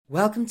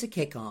Welcome to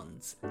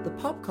Kick-Ons, the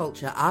pop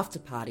culture after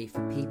party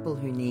for people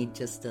who need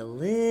just a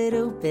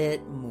little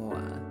bit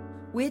more.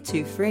 We're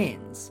two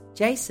friends,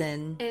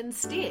 Jason and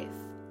Steph,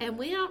 and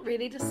we aren't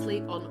ready to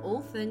sleep on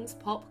all things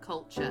pop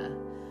culture.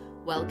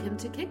 Welcome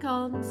to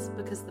Kick-Ons,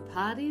 because the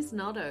party's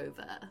not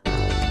over.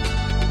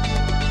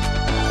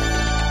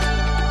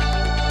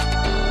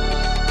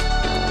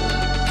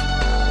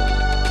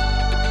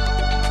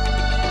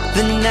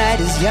 The night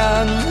is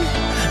young,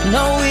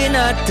 no we're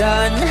not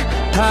done.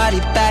 Party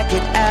back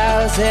at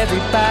ours,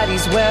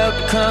 everybody's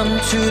welcome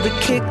to the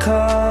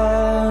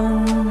Kick-Ons.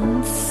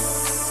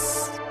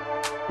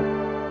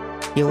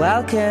 You're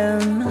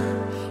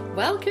welcome.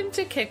 Welcome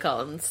to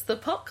Kick-Ons, the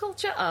pop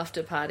culture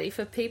after party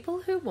for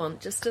people who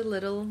want just a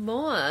little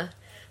more.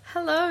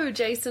 Hello,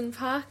 Jason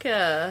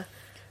Parker.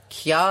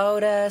 Kia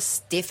ora,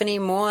 Stephanie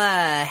Moore.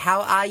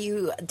 How are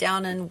you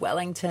down in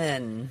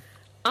Wellington?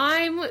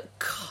 I'm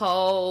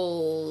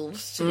cold,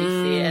 to be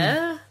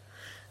fair.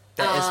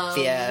 That is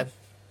fair.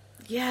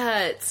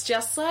 Yeah, it's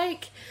just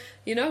like,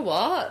 you know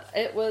what?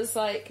 It was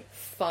like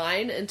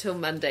fine until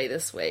Monday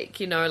this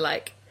week. You know,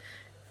 like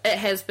it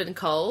has been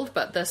cold,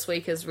 but this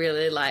week is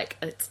really like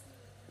it's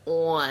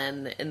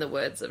on, in the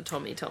words of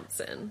Tommy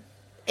Thompson.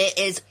 It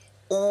is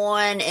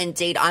on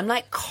indeed. I'm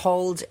like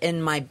cold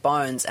in my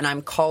bones, and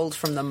I'm cold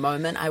from the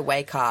moment I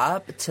wake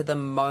up to the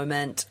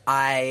moment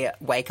I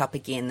wake up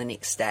again the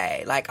next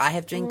day. Like I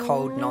have been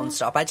cold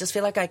nonstop. I just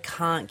feel like I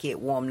can't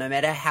get warm no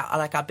matter how,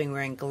 like I've been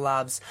wearing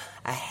gloves,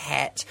 a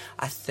hat,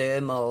 a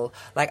thermal.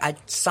 Like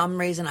some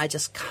reason I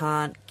just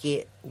can't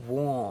get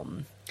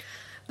warm.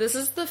 This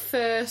is the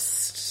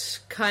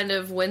first kind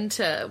of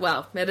winter,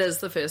 well, it is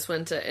the first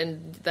winter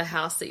in the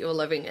house that you're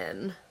living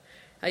in.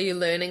 Are you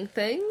learning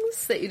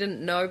things that you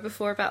didn't know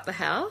before about the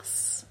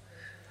house?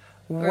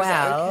 Or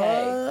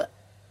well, is it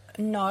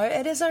okay? No,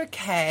 it is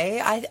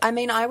okay. I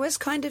mean, I was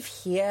kind of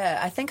here.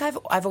 I think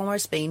I've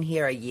almost been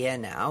here a year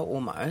now,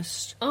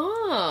 almost.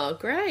 Oh,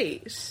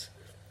 great.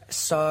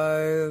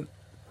 So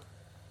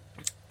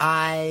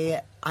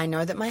I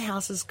know that my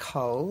house is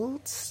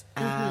cold,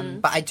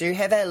 but I do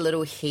have a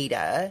little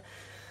heater.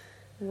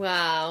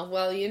 Wow.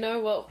 Well, you know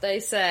what they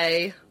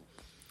say.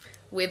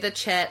 Weather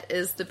chat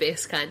is the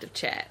best kind of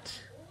chat.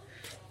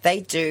 They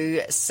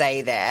do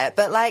say that,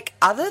 but like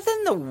other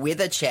than the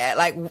weather chat,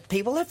 like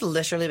people have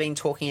literally been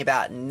talking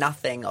about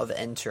nothing of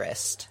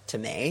interest to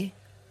me.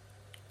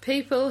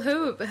 People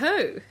who?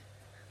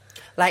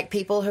 Like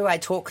people who I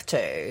talk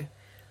to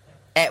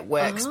at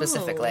work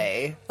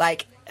specifically.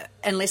 Like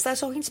unless they're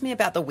talking to me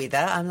about the weather,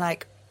 I'm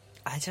like,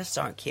 I just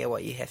don't care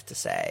what you have to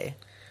say.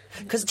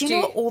 Because do you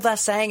know what all they're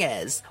saying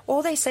is?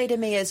 All they say to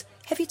me is,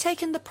 have you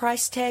taken the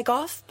price tag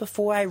off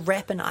before I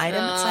wrap an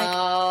item? It's like,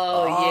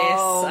 oh yes,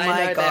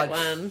 I know God. that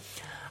one.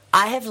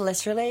 I have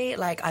literally,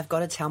 like, I've got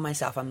to tell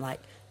myself, I'm like,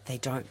 they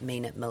don't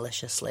mean it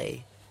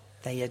maliciously.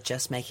 They are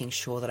just making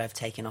sure that I've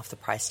taken off the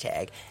price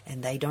tag.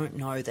 And they don't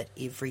know that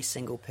every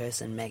single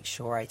person makes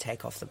sure I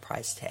take off the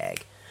price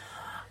tag.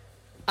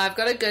 I've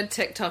got a good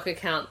TikTok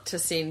account to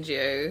send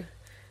you.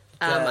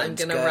 I'm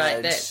going to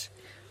write that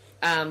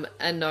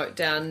a note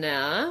down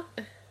now.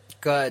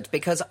 Good,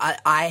 because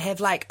I have,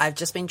 like, I've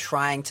just been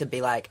trying to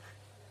be,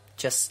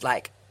 just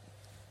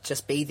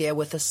be there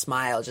with a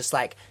smile. Just,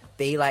 like,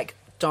 be like,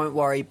 don't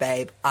worry,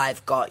 babe,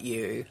 I've got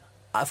you.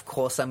 Of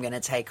course I'm going to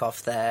take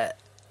off the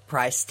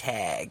price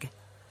tag.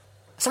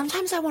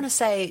 Sometimes I want to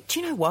say, do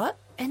you know what?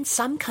 In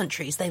some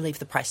countries, they leave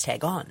the price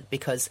tag on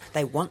because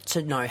they want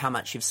to know how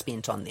much you've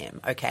spent on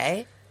them,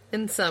 okay?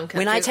 In some countries.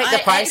 When I take the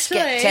price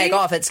tag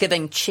off, it's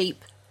giving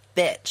cheap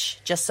bitch,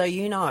 just so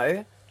you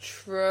know.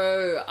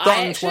 True.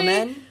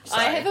 Woman.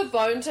 I have a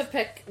bone to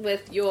pick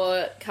with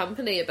your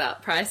company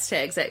about price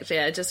tags, actually.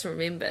 I just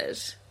remembered.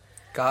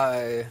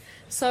 Go.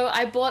 So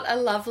I bought a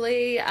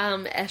lovely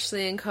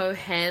Ashley & Co.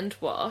 hand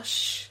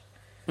wash.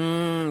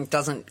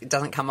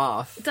 Doesn't come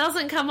off.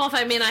 Doesn't come off.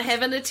 I mean, I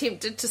haven't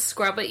attempted to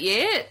scrub it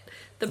yet.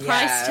 The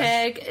price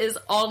tag is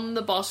on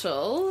the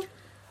bottle.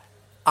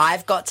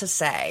 I've got to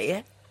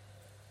say,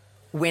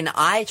 when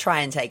I try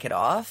and take it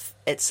off,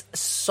 it's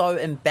so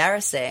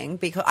embarrassing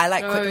because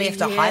I quickly have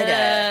to hide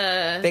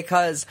it.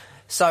 Because,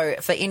 so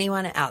for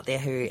anyone out there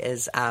who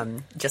is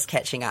just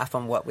catching up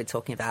on what we're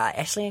talking about,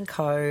 Ashley &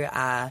 Co.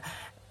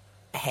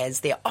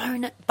 has their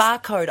own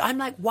barcode. I'm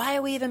like, why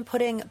are we even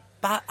putting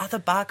other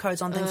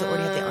barcodes on things that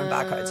already have their own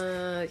barcodes?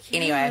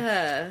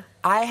 Anyway,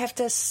 I have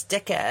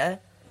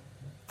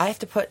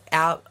to put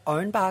our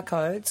own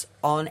barcodes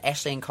on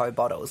Ashley & Co.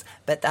 bottles,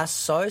 but they're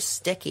so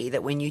sticky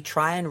that when you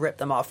try and rip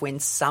them off, when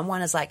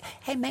someone is like,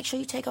 hey, make sure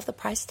you take off the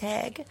price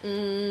tag,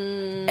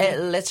 it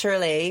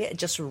literally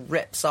just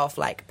rips off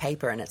like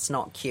paper and it's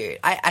not cute.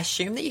 I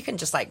assume that you can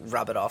just like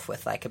rub it off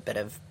with like a bit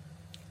of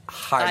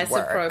hard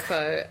work.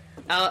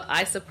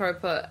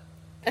 Isopropyl.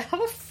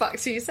 How the fuck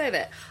do you say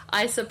that?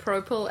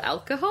 Isopropyl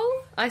alcohol?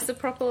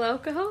 Isopropyl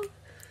alcohol?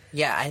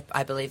 Yeah,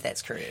 I believe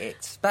that's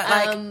correct. But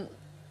like...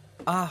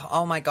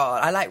 Oh my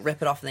God. I like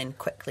rip it off and then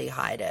quickly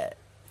hide it.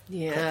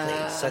 Yeah.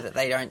 Quickly, so that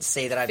they don't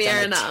see that I've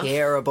done a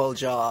terrible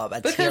job.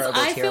 Because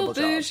I feel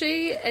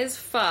bougie as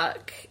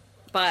fuck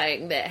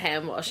buying that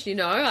hand wash, you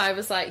know? I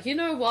was like, you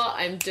know what?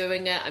 I'm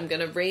doing it. I'm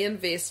going to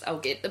reinvest. I'll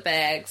get the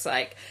bags.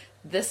 Like,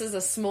 this is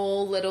a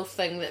small little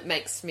thing that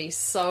makes me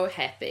so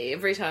happy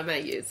every time I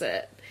use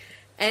it.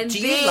 And do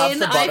you love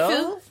the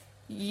bottle?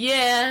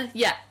 Yeah.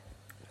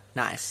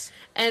 Nice.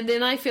 And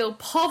then I feel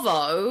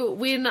povo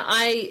when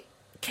I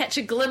catch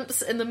a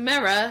glimpse in the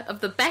mirror of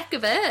the back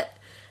of it,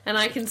 and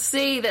I can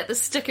see that the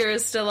sticker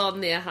is still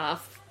on there,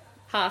 half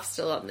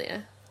still on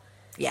there.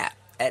 Yeah,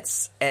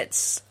 it's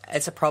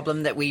a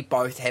problem that we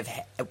both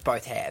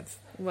have.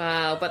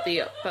 Wow, but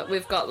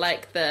we've got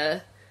like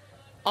the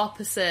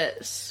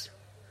opposite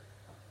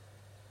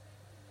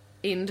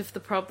end of the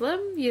problem,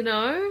 you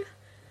know?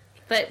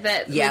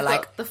 That yeah,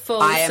 like got the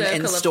full I am circle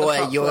in of store,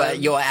 the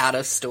you're out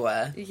of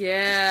store.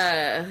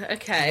 Yeah.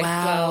 Okay.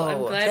 Wow, well, I'm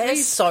glad that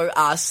is so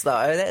us, though.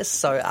 That is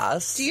so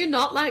us. Do you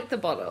not like the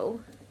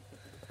bottle?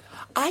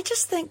 I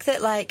just think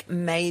that like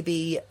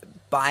maybe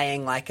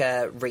buying like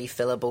a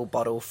refillable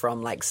bottle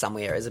from like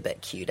somewhere is a bit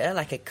cuter,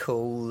 like a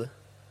cool,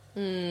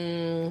 but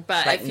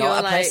like if not you're a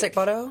plastic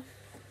bottle.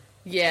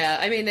 Yeah,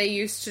 I mean they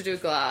used to do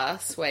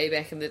glass way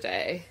back in the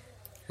day.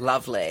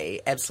 Lovely,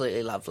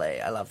 absolutely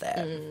lovely. I love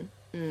that.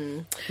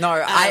 No,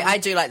 I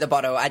do like the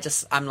bottle.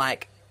 I'm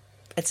like,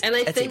 it's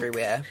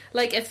everywhere.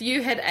 Like, if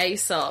you had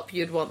Aesop,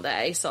 you'd want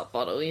the Aesop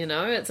bottle, you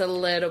know? It's a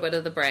little bit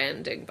of the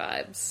branding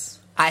vibes.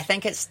 I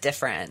think it's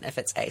different if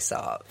it's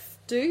Aesop.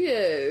 Do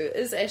you?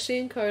 Is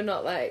Ashley & Co.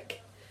 not,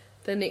 like,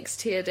 the next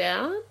tier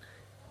down?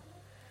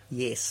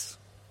 Yes.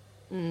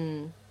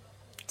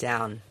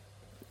 Down.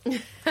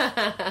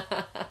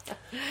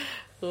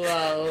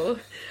 Whoa.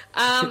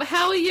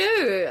 How are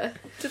you?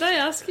 Did I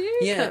ask you?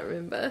 Yeah. I can't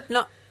remember.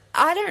 No,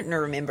 I don't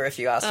remember if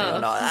you asked me or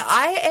not.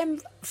 I am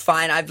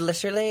fine. I've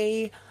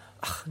literally...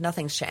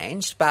 nothing's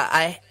changed, but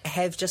I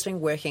have just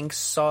been working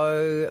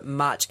so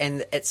much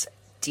and it's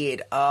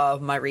dead. Oh,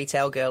 my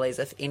retail girlies.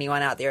 If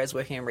anyone out there is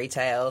working in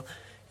retail,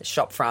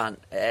 shop front,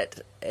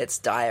 it's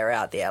dire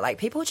out there. Like,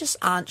 people just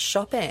aren't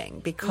shopping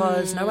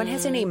because no one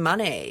has any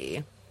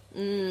money.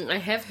 I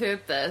have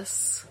heard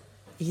this.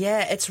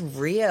 Yeah, it's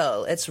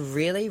real. It's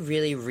really,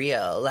 really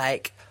real.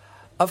 Like,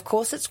 of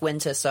course it's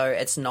winter, so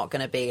it's not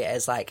going to be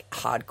as, like,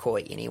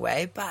 hardcore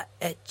anyway, but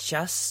it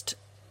just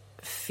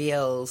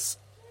feels...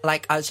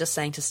 Like, I was just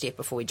saying to Steph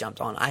before we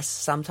jumped on, I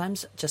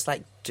sometimes just,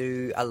 like,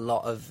 do a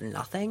lot of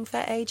nothing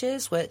for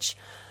ages, which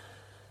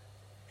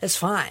is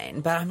fine,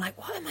 but I'm like,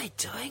 what am I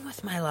doing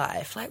with my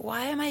life? Like,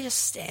 why am I just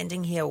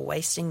standing here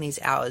wasting these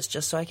hours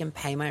just so I can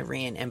pay my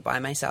rent and buy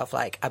myself,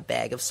 like, a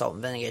bag of salt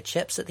and vinegar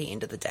chips at the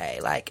end of the day?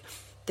 Like...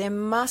 There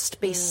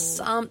must be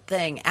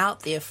something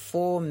out there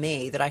for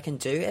me that I can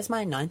do as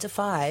my 9 to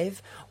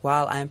 5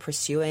 while I'm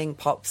pursuing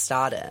pop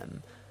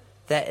stardom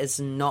that is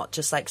not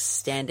just like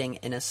standing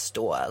in a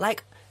store.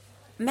 Like,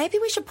 maybe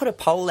we should put a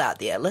poll out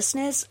there.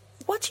 Listeners,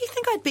 what do you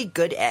think I'd be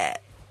good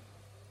at?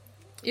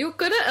 You're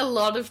good at a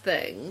lot of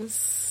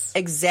things.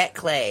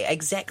 Exactly.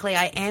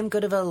 I am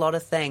good at a lot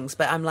of things,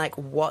 but I'm like,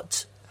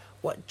 what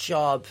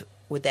job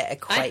would that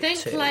equate to? I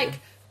think, like,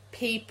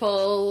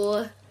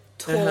 people...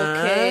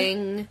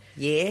 talking,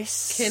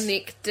 yes,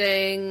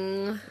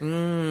 connecting,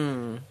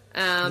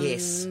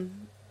 yes.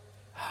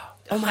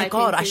 Oh my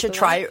god, I should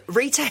try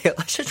retail.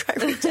 I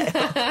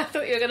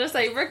thought you were going to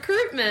say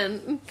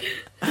recruitment.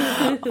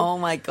 Oh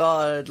my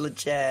god,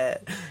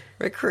 legit.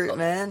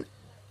 Recruitment.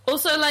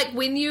 Also, like,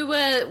 when you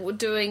were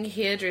doing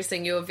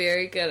hairdressing, you were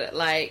very good at,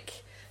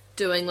 like,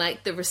 doing,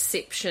 like, the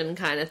reception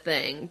kind of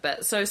thing.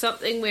 But so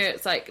something where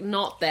it's, like,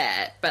 not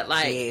that, but,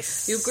 like,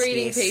 you're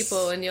greeting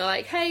people and you're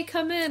like, hey,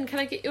 come in, can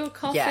I get you a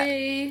coffee?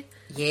 Yeah.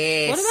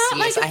 Yes. What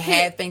about, like, I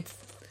have been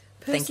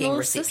thinking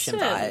reception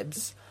assistant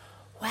vibes.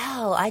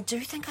 Well, I do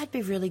think I'd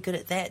be really good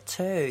at that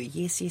too.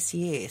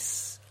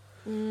 Yes.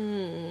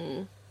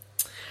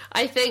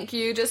 I think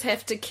you just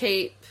have to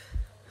keep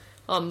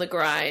on the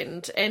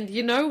grind. And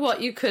you know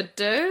what you could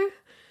do?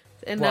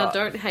 And now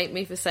don't hate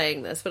me for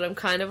saying this, but I'm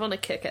kind of on a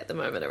kick at the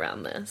moment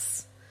around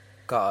this.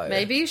 Go.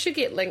 Maybe you should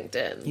get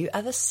LinkedIn. You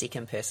are the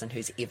second person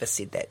who's ever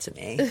said that to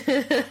me.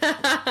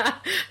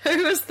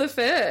 Who was the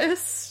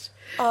first?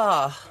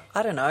 Oh,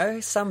 I don't know.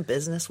 Some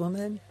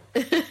businesswoman.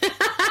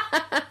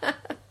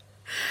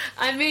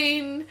 I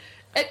mean,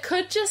 it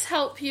could just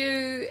help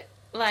you,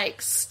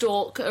 like,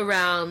 stalk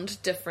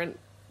around different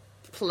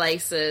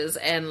places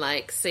and,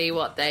 like, see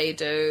what they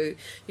do.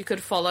 You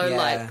could follow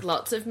like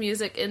lots of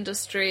music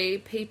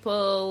industry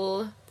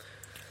people.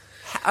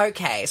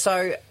 Okay,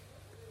 so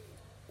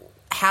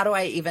how do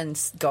I even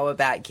go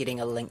about getting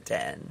a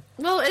LinkedIn?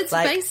 Well, it's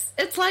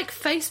it's like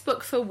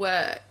Facebook for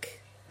work.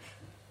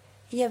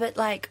 Yeah, but,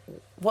 like,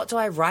 what do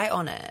I write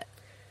on it?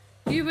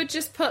 You would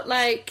just put,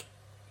 like,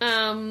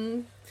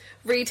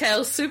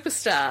 retail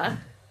superstar.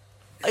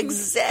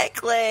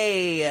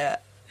 Exactly.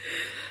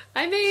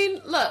 I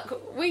mean,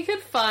 look, we could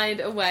find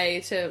a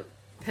way to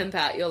pimp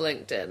out your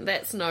LinkedIn.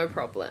 That's no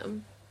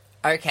problem.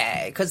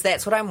 Okay, because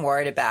that's what I'm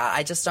worried about.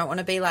 I just don't want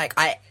to be like...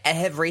 I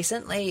have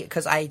recently...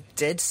 Because I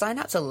did sign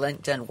up to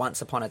LinkedIn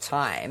once upon a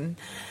time.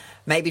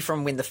 Maybe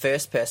from when the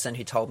first person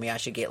who told me I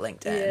should get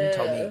LinkedIn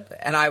told me...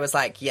 And I was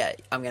like, yeah,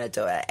 I'm going to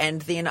do it.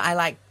 And then I,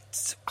 like,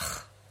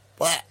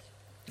 what?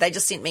 They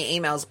just sent me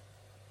emails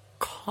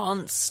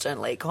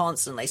constantly.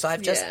 So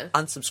I've just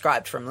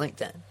unsubscribed from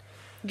LinkedIn.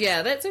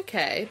 Yeah, that's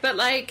okay. But,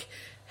 like,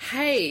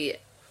 hey,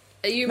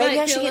 you Maybe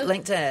might I should feel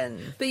get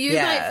LinkedIn. But you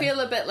might feel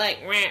a bit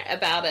like meh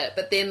about it.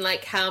 But then,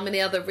 like, how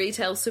many other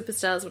retail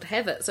superstars would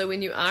have it? So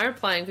when you are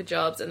applying for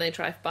jobs and they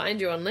try to find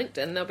you on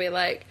LinkedIn, they'll be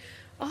like,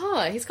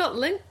 oh, he's got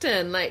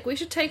LinkedIn. Like, we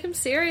should take him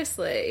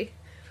seriously.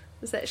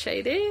 Is that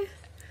shady?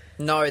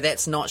 No,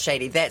 that's not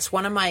shady. That's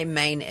one of my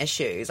main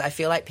issues. I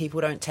feel like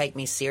people don't take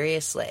me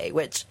seriously,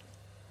 which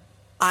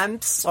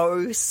I'm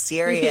so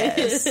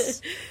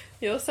serious.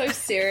 You're so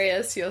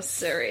serious, you're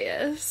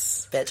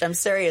serious. Bitch, I'm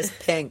serious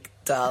pink,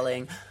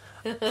 darling.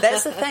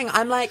 That's the thing.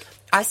 I'm like,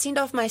 I send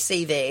off my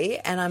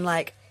CV and I'm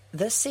like,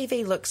 this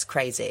CV looks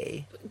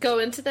crazy. Go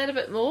into that a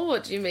bit more.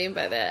 What do you mean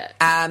by that?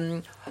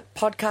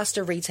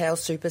 Podcaster, retail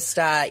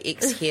superstar,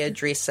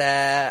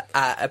 ex-hairdresser,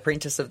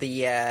 apprentice of the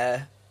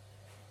year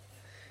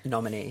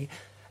nominee.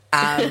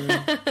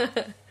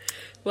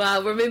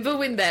 Wow, remember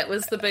when that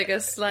was the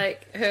biggest,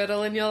 like,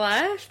 hurdle in your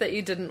life that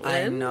you didn't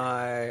win?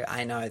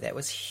 I know. That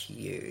was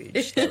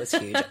huge.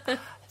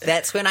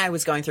 That's when I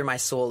was going through my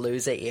sore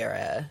loser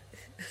era.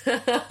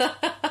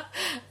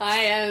 I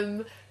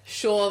am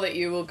sure that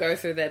you will go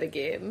through that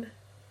again.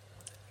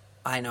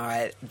 I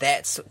know.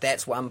 That's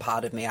one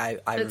part of me I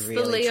it's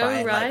really try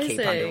and like, keep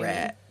under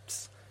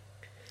wraps.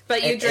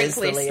 But you drink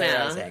less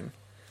now. Rising.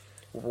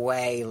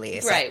 Way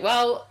less. Right,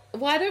 well,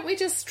 why don't we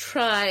just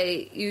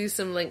try use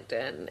some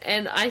LinkedIn?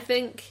 And I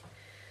think,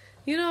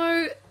 you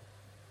know,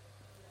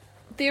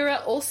 there are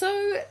also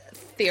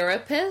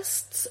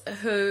therapists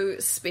who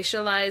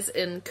specialize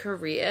in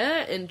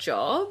career and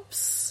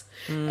jobs.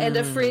 And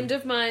a friend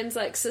of mine's,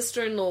 like,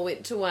 sister-in-law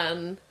went to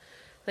one,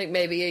 like,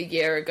 maybe a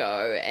year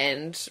ago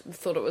and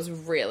thought it was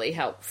really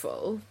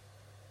helpful.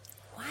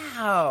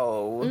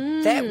 Wow.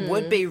 That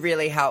would be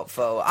really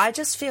helpful. I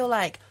just feel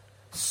like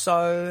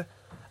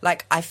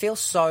I feel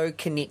so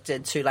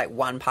connected to, like,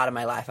 one part of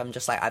my life. I'm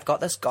just like, I've got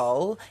this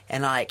goal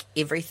and, like,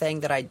 everything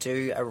that I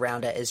do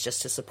around it is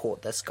just to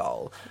support this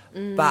goal.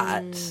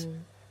 But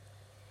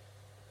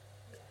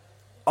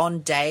on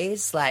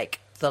days, like,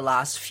 the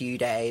last few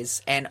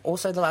days and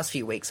also the last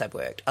few weeks I've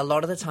worked, a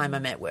lot of the time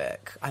I'm at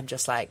work, I'm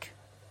just like,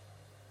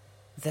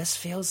 this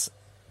feels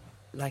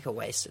like a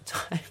waste of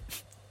time.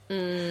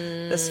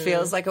 This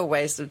feels like a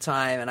waste of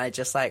time. And I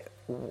just like,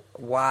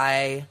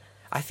 why...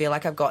 I feel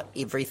like I've got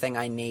everything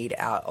I need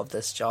out of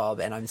this job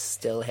and I'm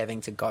still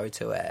having to go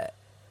to it.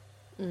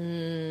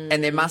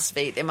 And there must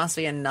be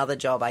another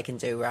job I can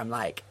do where I'm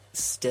like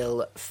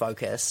still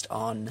focused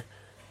on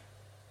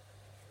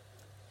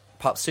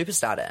pop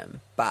superstardom,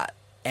 but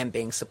am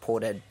being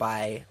supported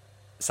by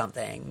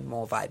something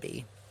more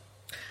vibey.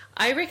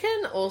 I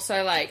reckon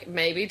also like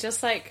maybe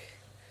just like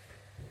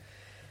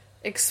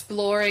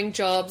exploring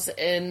jobs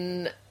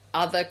in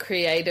other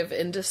creative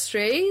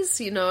industries,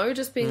 you know,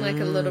 just being like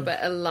a little bit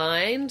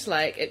aligned.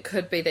 Like it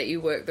could be that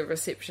you work the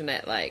reception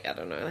at like, I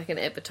don't know, like an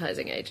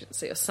advertising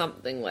agency or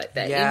something like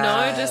that, you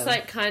know, just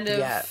like kind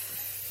of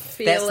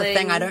feeling... That's the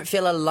thing, I don't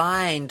feel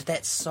aligned.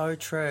 That's so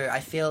true.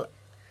 I feel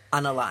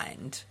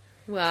unaligned.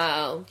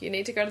 Wow, you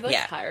need to go to the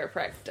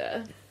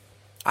chiropractor.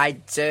 I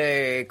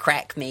do.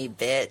 Crack me,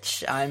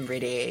 bitch. I'm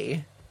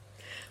ready.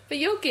 But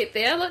you'll get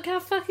there. Look how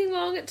fucking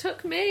long it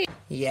took me.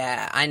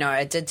 Yeah, I know.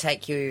 It did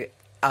take you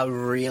a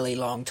really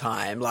long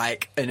time,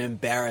 like an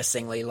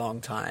embarrassingly long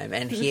time.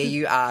 And here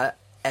you are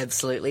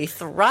absolutely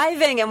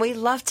thriving and we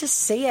love to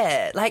see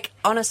it. Like,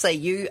 honestly,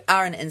 you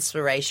are an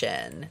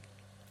inspiration.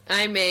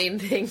 I mean,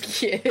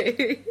 thank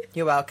you.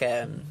 You're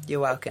welcome.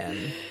 You're welcome.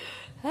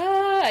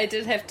 I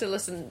did have to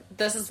listen.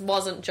 This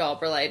wasn't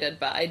job related,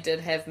 but I did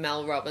have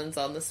Mel Robbins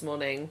on this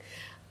morning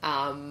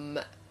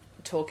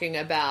talking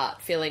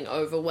about feeling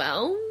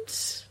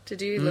overwhelmed.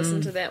 Did you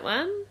listen to that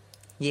one?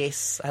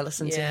 Yes, I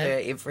listen to her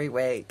every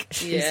week.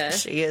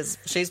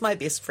 She's my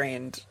best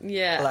friend.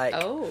 Yeah. Like,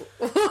 oh.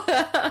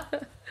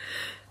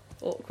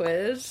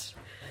 Awkward.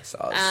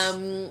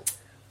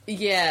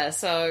 Yeah,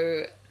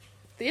 so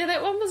yeah,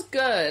 that one was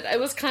good. It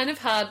was kind of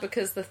hard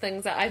because the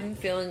things that I've been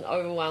feeling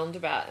overwhelmed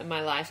about in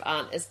my life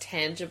aren't as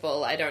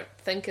tangible, I don't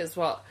think, as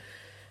what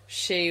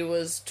she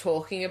was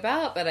talking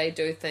about, but I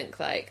do think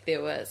like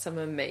there were some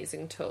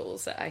amazing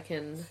tools that I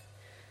can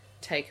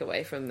take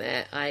away from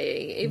that,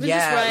 i.e. even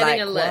just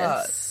writing a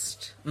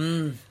list.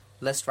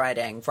 List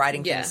writing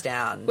things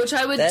down. Which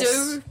I would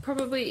do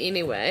probably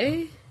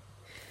anyway.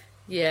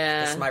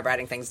 Yeah. This is my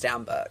writing things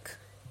down book.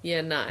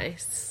 Yeah,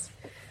 nice.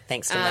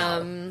 Thanks to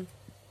Mel.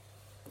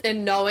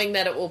 And knowing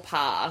that it will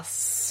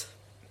pass.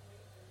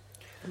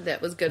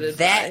 That was good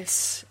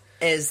advice.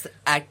 That is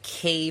a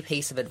key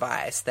piece of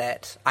advice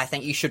that I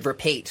think you should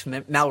repeat.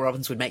 Mel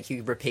Robbins would make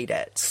you repeat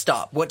it.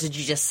 Stop. What did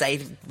you just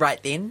say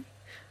right then?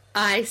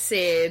 I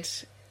said,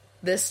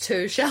 this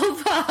too shall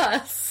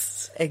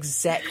pass.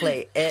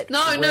 Exactly.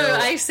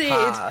 I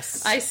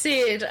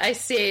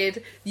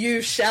said,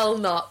 you shall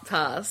not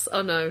pass.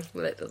 Oh no,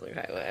 well, that doesn't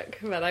quite work,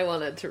 but I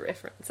wanted to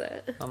reference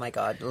it. Oh my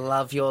god,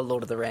 love your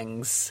Lord of the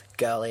Rings,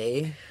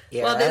 girly.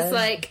 Yeah. Well, there's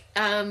like,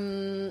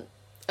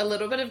 a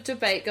little bit of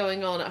debate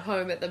going on at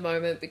home at the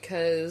moment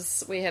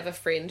because we have a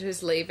friend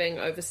who's leaving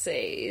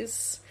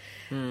overseas.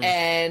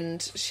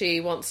 And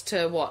she wants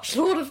to watch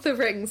Lord of the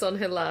Rings on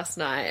her last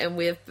night, and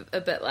we're a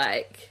bit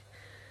like,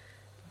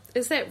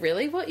 is that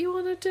really what you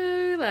want to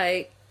do?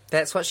 Like,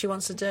 that's what she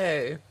wants to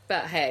do.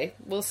 But hey,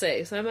 we'll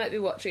see. So I might be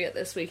watching it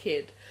this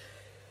weekend.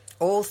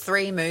 All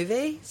 3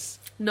 movies?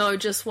 No,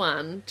 just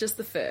one. Just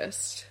the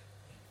first.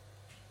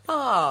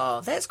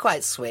 Oh, that's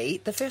quite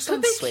sweet. The first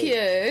one's sweet.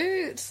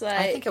 Cute. Like,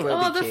 I think it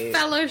will be the cute.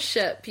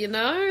 fellowship, you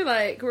know?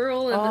 Like, we're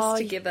all in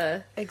this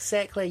together.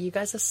 Exactly. You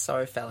guys are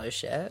so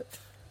fellowship.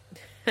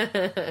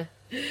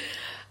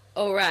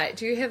 All right.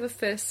 Do you have a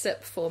first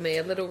sip for me?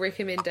 A little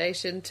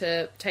recommendation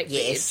to take the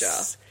edge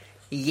off?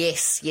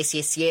 Yes.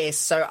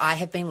 So I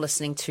have been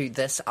listening to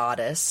this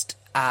artist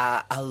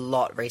a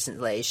lot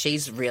recently.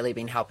 She's really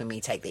been helping me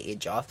take the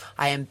edge off.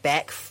 I am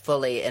back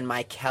fully in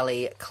my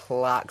Kelly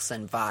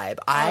Clarkson vibe.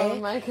 Oh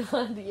my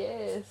God,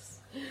 yes.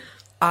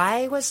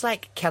 I was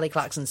like Kelly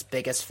Clarkson's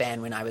biggest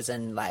fan when I was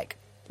in like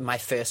my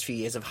first few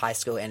years of high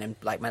school and in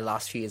like my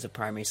last few years of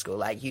primary school.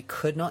 Like, you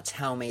could not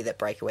tell me that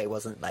Breakaway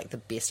wasn't like the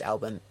best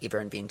album ever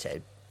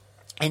invented.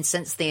 And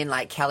since then,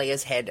 like, Kelly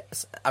has had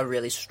a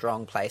really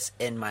strong place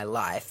in my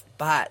life.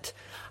 But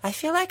I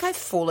feel like I've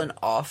fallen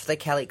off the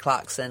Kelly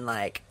Clarkson,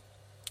 like,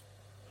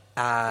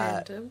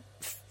 fandom,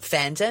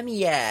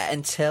 yeah,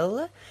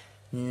 until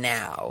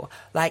now.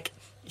 Like,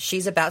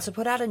 she's about to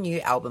put out a new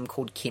album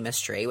called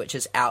Chemistry, which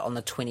is out on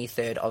the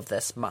 23rd of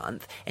this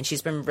month. And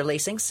she's been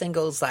releasing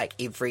singles, like,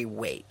 every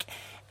week.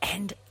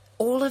 And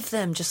all of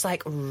them just,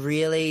 like,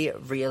 really,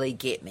 really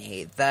get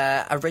me.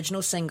 The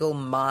original single,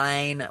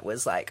 Mine,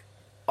 was, like,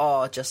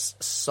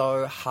 just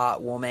so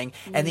heartwarming.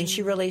 And then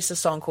she released a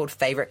song called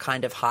Favorite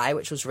Kind of High,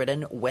 which was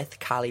written with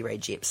Carly Rae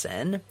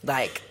Jepsen.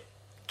 Like,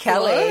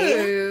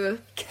 Kelly,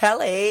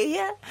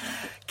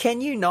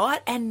 can you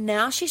not? And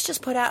now she's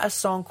just put out a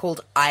song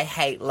called I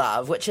Hate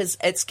Love, which is,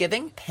 it's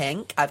giving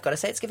Pink. I've got to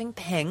say, it's giving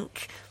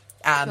Pink.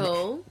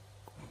 Cool.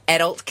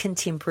 Adult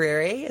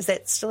contemporary. Is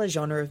that still a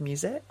genre of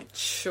music?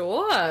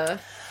 Sure.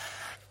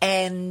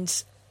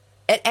 And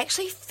it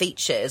actually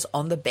features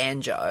on the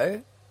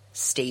banjo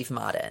Steve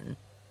Martin.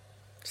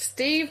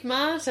 Steve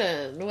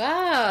Martin.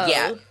 Wow.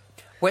 Yeah.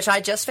 Which I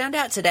just found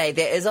out today.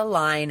 There is a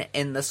line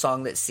in the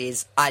song that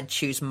says, I'd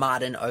choose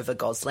Martin over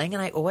Gosling.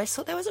 And I always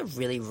thought that was a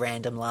really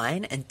random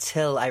line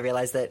until I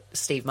realised that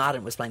Steve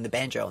Martin was playing the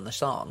banjo on the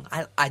song.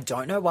 I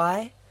don't know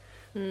why,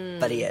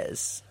 but he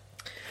is.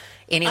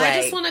 Anyway,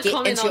 I just want to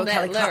comment on that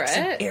Kelly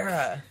Clarkson lyric.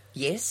 Era.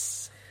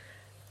 Yes?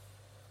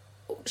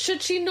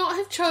 Should she not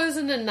have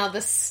chosen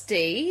another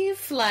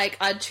Steve? Like,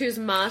 I'd choose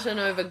Martin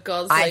over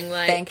Gosling.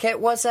 I think it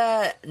was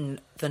the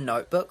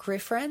Notebook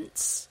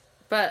reference.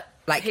 But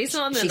like, he's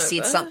not in the she Notebook.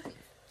 said something.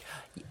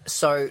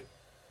 So,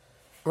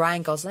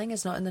 Ryan Gosling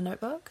is not in the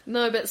Notebook?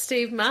 No, but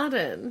Steve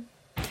Martin.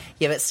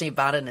 Yeah, but Steve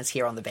Martin is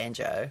here on the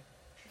banjo.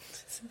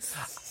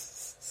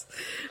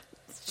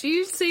 Do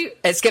you see?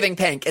 It's giving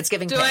Pink. It's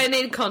giving Do Pink. I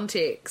need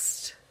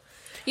context?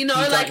 You know,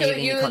 You don't like need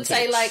any you would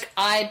say, context. like,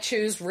 I'd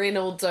choose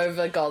Reynolds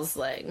over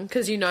Gosling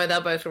because you know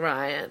they're both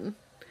Ryan.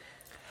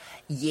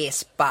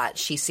 Yes, but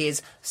she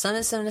says,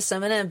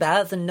 something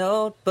about the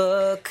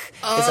Notebook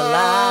is a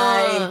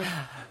lie.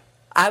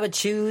 I would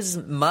choose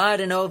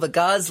Martin over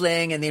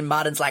Gosling, and then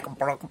Martin's like on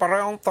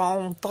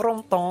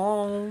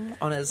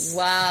his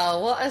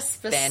Wow, what a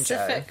specific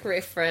banjo.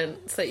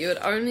 reference that you would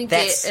only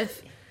That's- get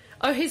if...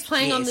 Oh, he's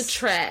playing on the Yes.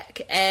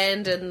 track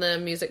and in the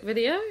music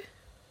video?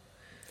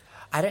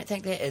 I don't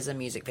think there is a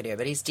music video,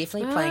 but he's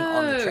definitely playing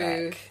on the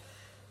track.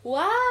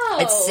 Wow.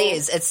 It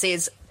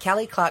says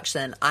Kelly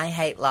Clarkson, I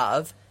Hate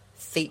Love,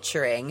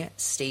 featuring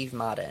Steve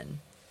Martin.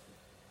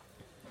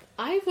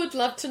 I would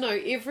love to know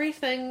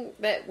everything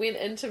that went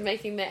into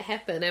making that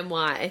happen and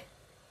why.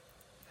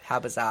 How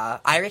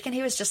bizarre. I reckon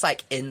he was just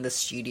like in the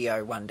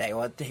studio one day,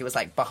 or he was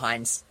like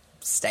behind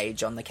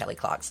stage on the Kelly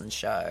Clarkson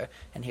show,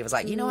 and he was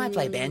like, you know, I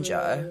play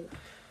banjo.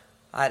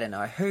 I don't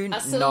know. Who Are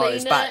knows?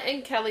 Selena But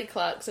and Kelly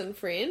Clarkson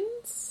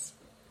friends?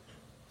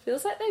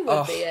 Feels like they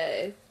would be,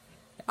 eh?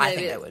 I Maybe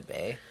think it- that would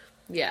be.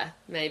 Yeah,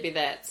 maybe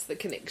that's the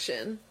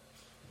connection.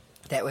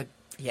 That would,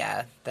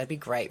 yeah, they'd be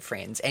great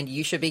friends. And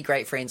you should be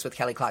great friends with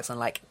Kelly Clarkson.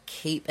 Like,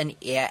 keep an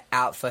ear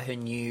out for her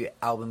new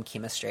album,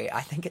 Chemistry.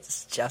 I think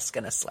it's just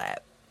going to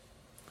slap.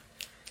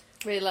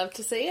 We'd love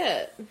to see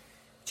it.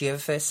 Do you have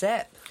a first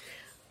sip?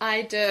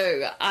 I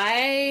do.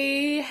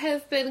 I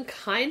have been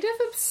kind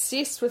of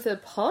obsessed with a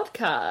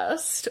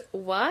podcast.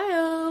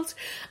 Wild.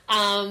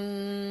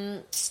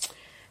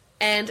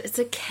 And it's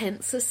a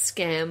cancer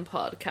scam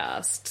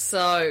podcast.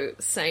 So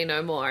say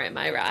no more, am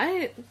I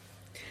right?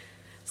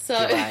 So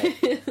You're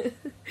right.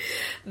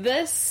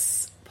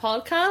 this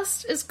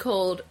podcast is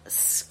called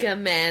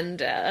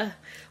Scamander,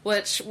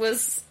 which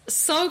was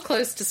so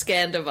close to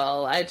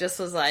Scandival. I just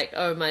was like,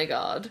 oh my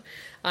god,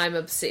 I'm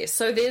obsessed.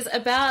 So there's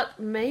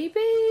about maybe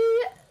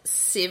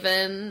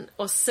 7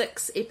 or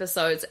 6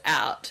 episodes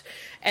out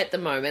at the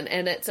moment,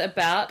 and it's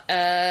about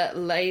a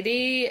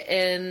lady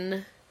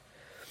in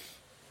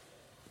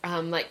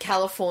like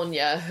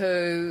California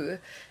who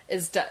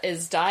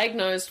is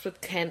diagnosed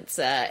with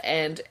cancer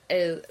and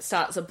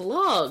starts a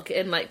blog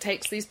and like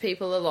takes these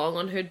people along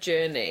on her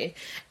journey,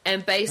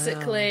 and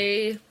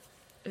basically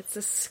it's a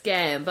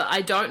scam, but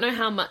I don't know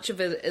how much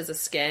of it is a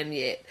scam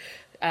yet.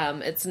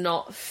 It's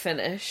not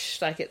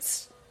finished, like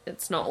it's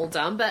not all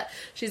done, but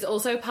she's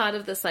also part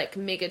of this like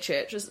mega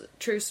church, is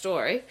true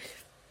story,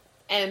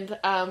 and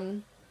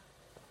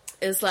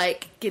is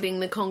like getting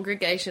the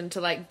congregation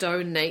to like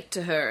donate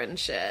to her and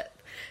shit.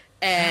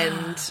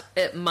 And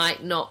it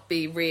might not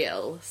be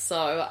real. So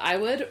I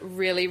would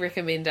really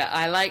recommend it.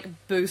 I like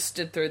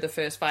boosted through the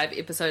first 5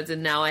 episodes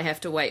and now I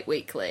have to wait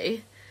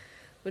weekly,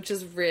 which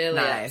is really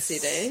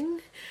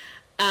upsetting.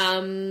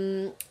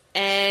 And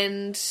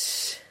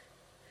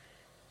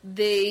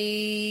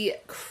the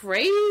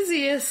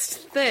craziest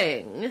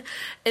thing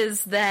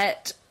is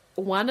that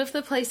one of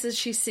the places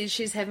she says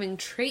she's having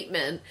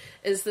treatment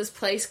is this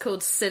place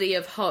called City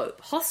of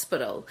Hope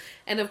Hospital.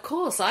 And of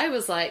course, I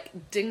was like,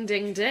 ding,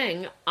 ding,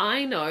 ding.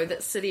 I know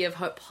that City of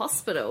Hope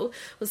Hospital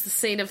was the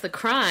scene of the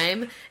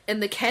crime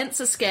in the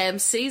cancer scam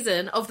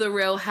season of The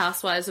Real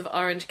Housewives of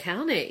Orange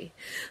County.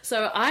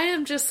 So I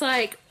am just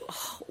like,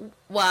 oh,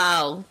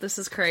 wow, this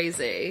is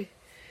crazy.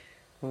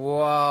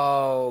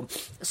 Whoa.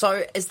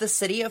 So is the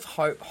City of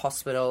Hope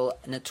Hospital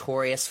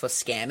notorious for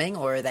scamming,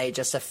 or are they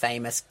just a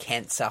famous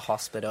cancer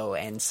hospital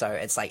and so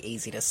it's like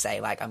easy to say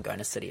like I'm going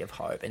to City of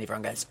Hope and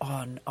everyone goes,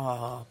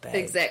 oh, babe.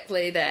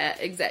 Exactly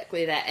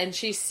that. And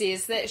she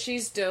says that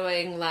she's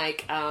doing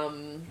like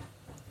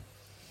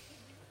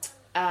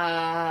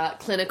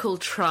clinical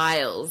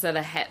trials that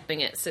are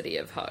happening at City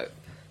of Hope.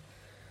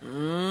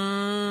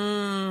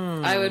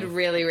 I would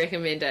really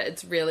recommend it.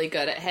 It's really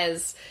good.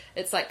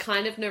 It's like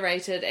kind of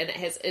narrated and it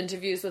has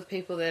interviews with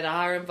people that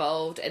are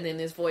involved, and then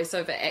there's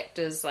voiceover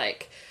actors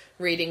like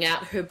reading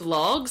out her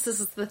blogs. This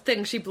is the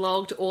thing, she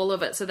blogged all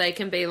of it so they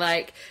can be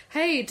like,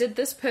 hey, did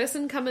this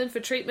person come in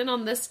for treatment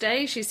on this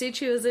day? She said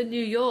she was in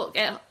New York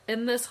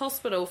in this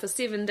hospital for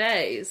 7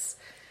 days.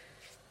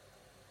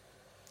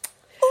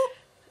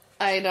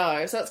 I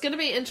know. So it's going to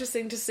be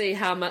interesting to see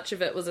how much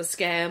of it was a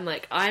scam.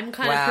 Like, I'm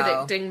kind of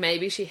predicting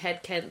maybe she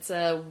had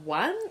cancer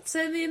once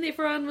and then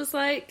everyone was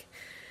like...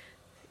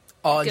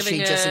 Oh, and she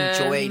just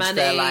enjoyed money.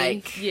 The,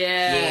 like...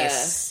 Yeah.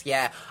 Yes,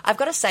 yeah. I've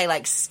got to say,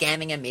 like,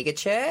 scamming a mega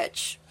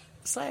church,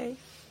 so...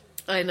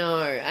 I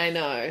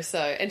know. So,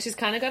 and she's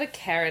kind of got a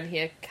Karen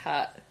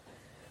haircut.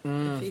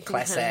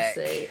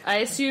 Classic. I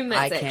assume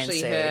that's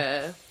actually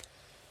her.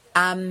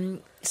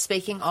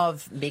 Speaking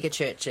of mega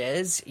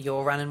churches,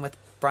 you're running with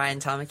Brian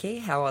Tamaki.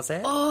 How was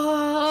it?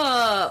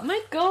 Oh,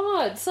 my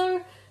God.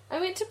 So I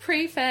went to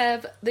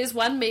prefab. There's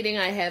one meeting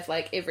I have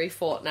like every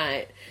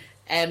fortnight,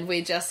 and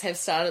we just have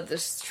started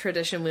this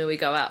tradition where we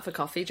go out for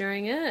coffee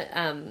during it,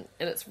 and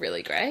it's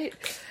really great.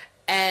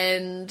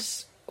 And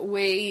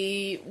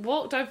we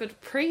walked over to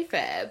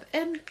prefab,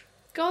 and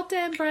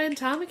goddamn Brian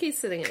Tamaki's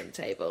sitting at the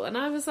table, and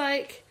I was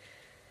like,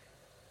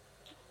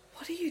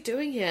 what are you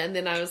doing here? And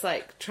then I was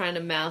like trying to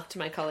mouth to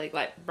my colleague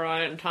like,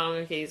 Brian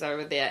Tamaki's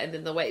over there, and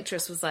then the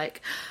waitress was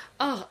like,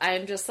 oh,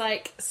 I'm just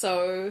like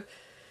so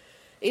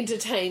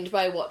entertained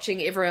by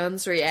watching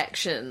everyone's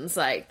reactions.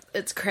 Like,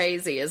 it's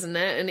crazy, isn't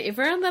it? And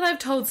everyone that I've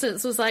told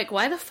since was like,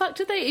 why the fuck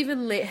did they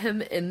even let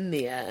him in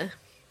there?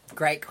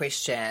 Great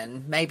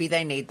question. Maybe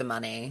they need the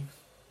money.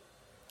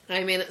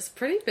 I mean, it's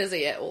pretty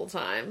busy at all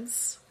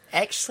times.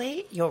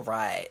 Actually, you're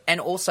right. And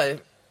also,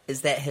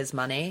 is that his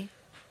money?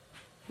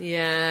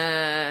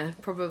 Yeah,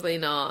 probably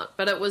not.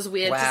 But it was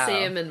weird to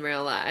see him in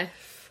real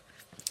life.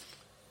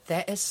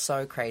 That is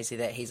so crazy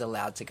that he's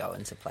allowed to go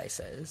into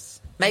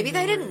places. Maybe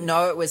they didn't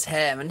know it was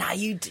him. And now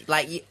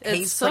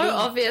he's so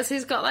obvious.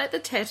 He's got like the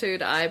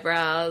tattooed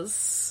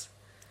eyebrows.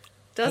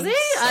 Does he?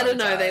 I don't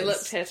know. They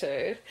look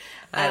tattooed.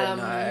 I don't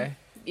know.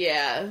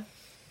 Yeah.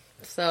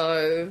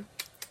 So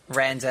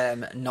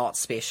random, not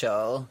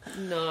special.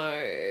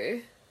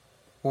 No.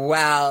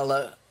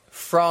 Well,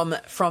 from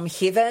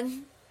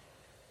heaven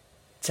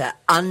to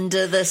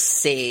under the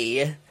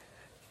sea,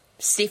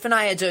 Steph and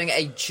I are doing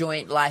a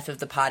joint Life of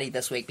the Party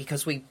this week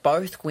because we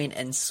both went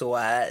and saw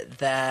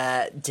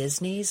the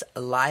Disney's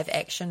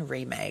live-action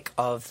remake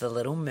of The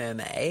Little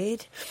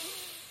Mermaid,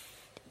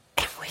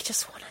 and we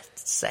just want to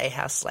say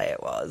how slay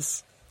it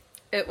was.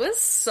 It was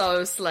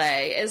so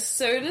slay. As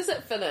soon as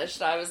it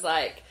finished, I was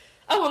like,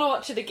 I want to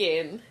watch it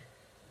again.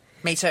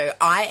 Me too.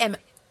 I am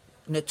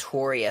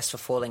notorious for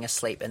falling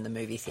asleep in the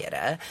movie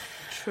theatre.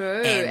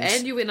 True.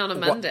 And you went on a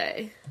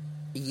Monday.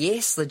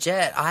 Yes,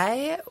 legit.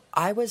 I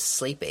was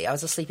sleepy. I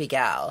was a sleepy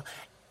gal.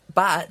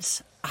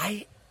 But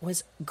I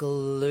was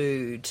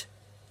glued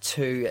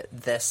to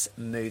this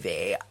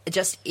movie.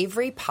 Just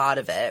every part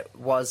of it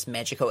was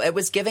magical. It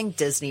was giving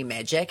Disney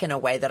magic in a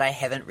way that I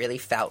haven't really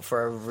felt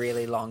for a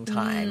really long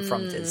time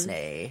from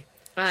Disney.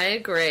 I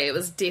agree. It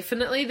was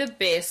definitely the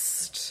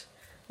best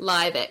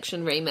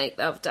live-action remake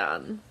they've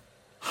done.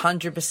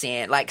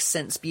 100%. Like,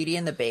 since Beauty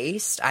and the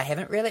Beast, I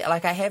haven't really...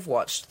 Like, I have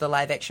watched the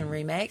live-action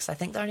remakes. I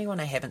think the only one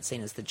I haven't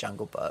seen is The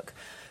Jungle Book.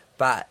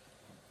 But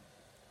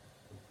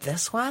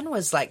this one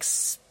was, like,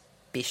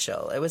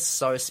 special. It was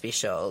so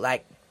special.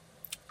 Like,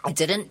 I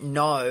didn't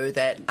know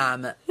that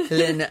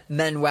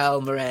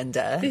Lin-Manuel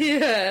Miranda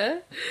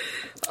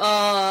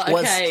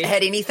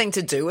had anything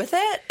to do with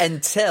it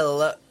until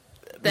that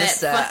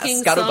Mr.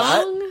 fucking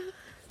Scuttlebutt. song.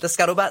 The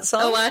Scuttlebutt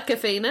song?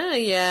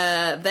 Awkwafina,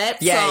 yeah.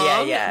 That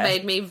song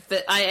made me...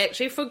 I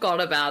actually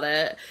forgot about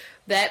it.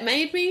 That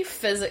made me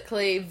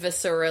physically,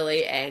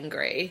 viscerally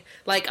angry.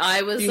 Like,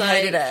 I was You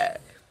hated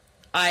it?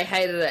 I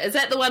hated it. Is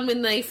that the one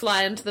when they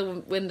fly into the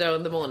window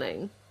in the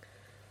morning?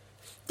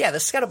 Yeah, the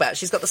Scuttlebutt.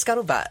 She's got the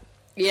Scuttlebutt.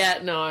 Yeah,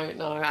 no,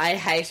 I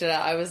hated it.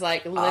 I was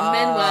like,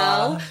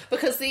 Lin-Manuel,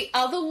 because the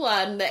other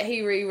one that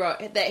he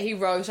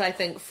wrote, I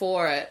think,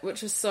 for it,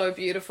 which was so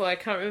beautiful, I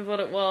can't remember what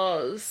it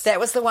was. That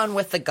was the one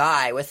with the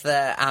guy, with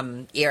the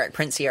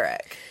Prince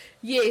Eric.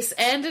 Yes,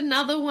 and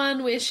another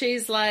one where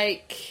she's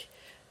like,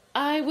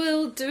 I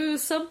will do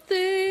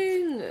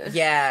something.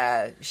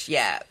 Yeah.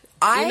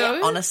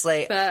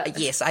 Honestly, but,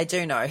 yes, I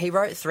do know. He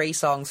wrote 3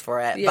 songs for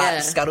it, yeah.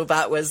 but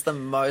Scuttlebutt was the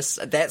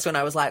most. That's when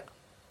I was like,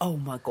 oh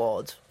my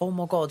god,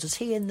 is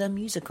he in the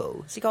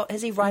musical?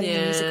 Has he writing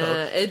the musical?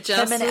 It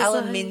just him and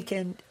Alan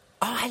Menken.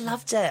 Oh, I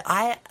loved it.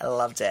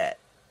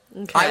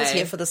 Okay. I was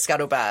here for the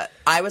Scuttlebutt.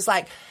 I was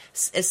like,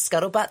 is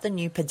Scuttlebutt the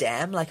new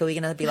Padam? Like, are we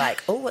going to be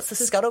like, oh, what's the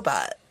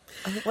Scuttlebutt?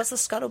 What's the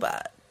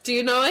Scuttlebutt? Do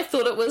you know, I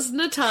thought it was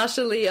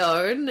Natasha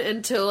Lyonne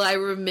until I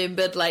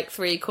remembered, like,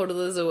 3/4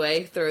 of the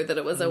way through that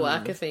it was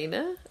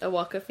Awkwafina.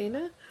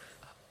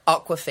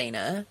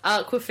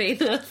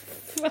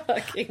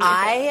 Fucking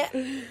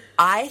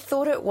I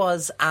thought it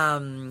was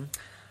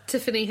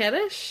Tiffany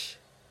Haddish?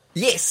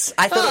 Yes,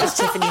 I thought it was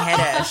Tiffany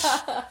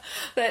Haddish.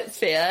 That's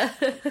fair.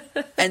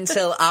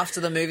 Until after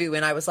the movie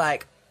when I was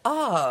like,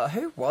 oh,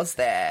 who was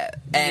that?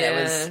 And it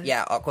was,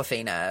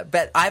 Awkwafina.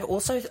 But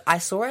I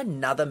saw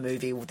another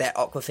movie that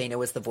Awkwafina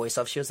was the voice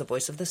of. She was the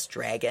voice of this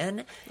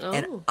dragon. Oh.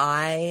 And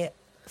I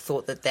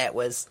thought that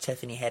was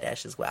Tiffany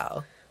Haddish as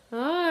well.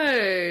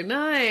 Oh,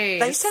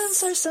 nice. They sound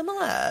so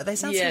similar.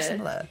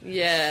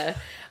 Yeah.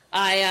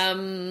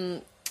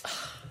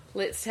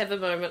 Let's have a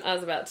moment. I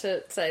was about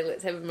to say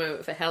let's have a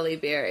moment for Halle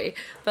Berry,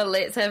 but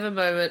let's have a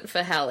moment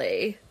for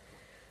Halle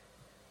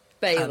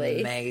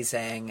Bailey.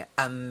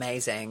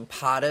 Amazing.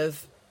 Part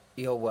of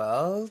Your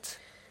World.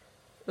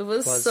 It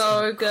was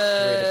so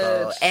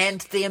incredible. Good.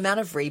 And the amount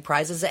of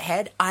reprises it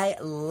had, I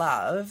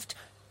loved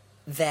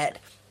that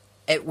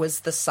it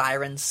was the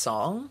Siren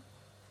song.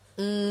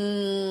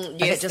 Yes,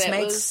 it just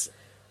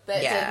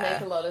that did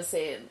make a lot of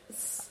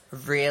sense.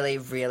 Really,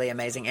 really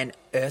amazing. And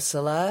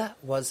Ursula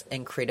was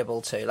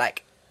incredible too.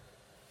 Like,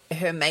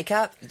 her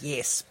makeup,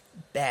 yes,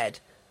 bad.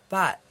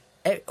 But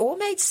it all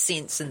made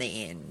sense in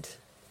the end.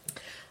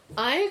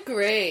 I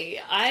agree.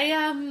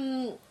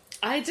 I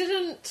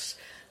didn't...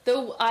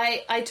 Though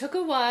I took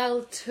a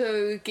while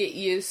to get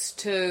used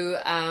to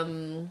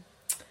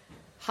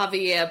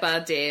Javier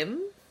Bardem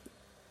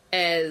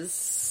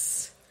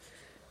as...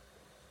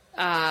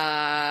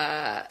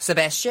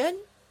 Sebastian?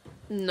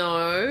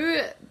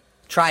 No.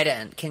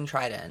 King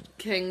Trident.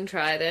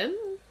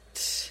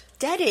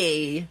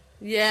 Daddy.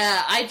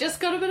 Yeah, I just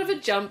got a bit of a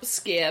jump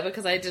scare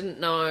because I didn't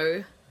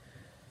know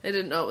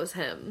it was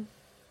him.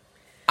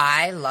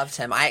 I loved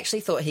him. I actually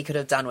thought he could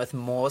have done with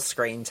more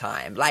screen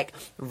time. Like,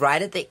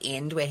 right at the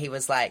end where he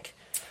was, like,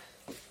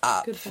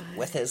 up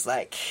with his,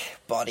 like,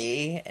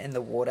 body in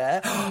the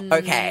water.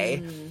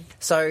 Okay.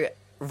 So,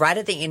 right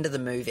at the end of the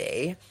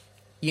movie,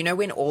 you know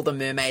when all the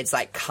mermaids,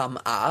 like, come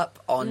up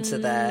onto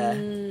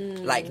the,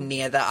 like,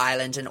 near the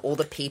island and all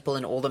the people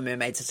and all the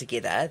mermaids are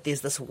together?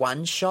 There's this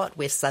one shot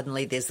where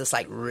suddenly there's this,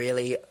 like,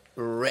 really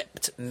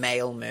ripped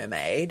male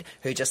mermaid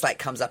who just, like,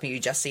 comes up and you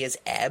just see his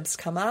abs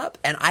come up.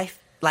 And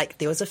like,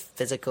 there was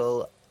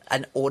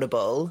an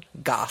audible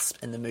gasp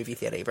in the movie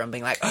theatre. Everyone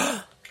being like,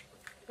 oh,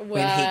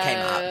 when he came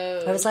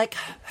up. I was like,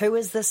 who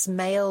is this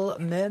male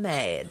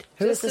mermaid?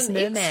 Who is this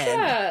merman?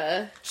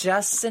 Extra.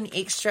 Just an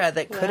extra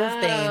that could have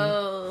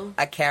been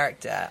a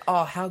character.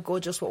 Oh, how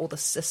gorgeous were all the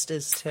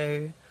sisters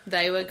too.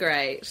 They were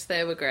great.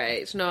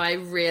 No, I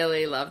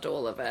really loved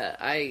all of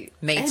it.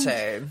 Me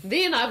too.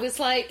 Then I was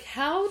like,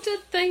 how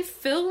did they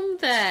film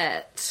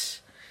that?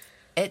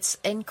 It's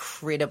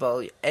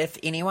incredible. If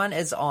anyone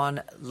is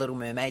on Little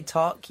Mermaid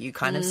Talk, you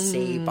kind of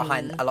see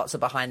lots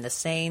of behind the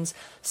scenes.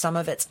 Some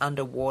of it's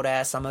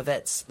underwater, some of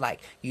it's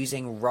like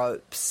using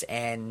ropes,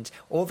 and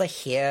all the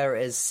hair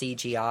is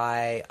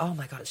CGI. Oh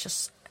my god,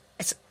 it's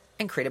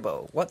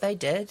incredible. What they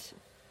did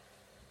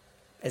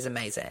is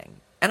amazing.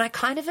 And I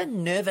kind of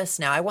am nervous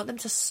now. I want them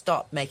to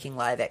stop making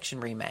live action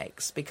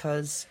remakes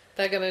because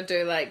they're going to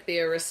do, like, the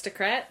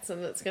Aristocats,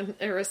 and it's going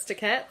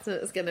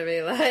to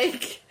be,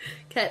 like,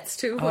 Cats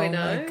 2.0. Oh,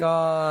 my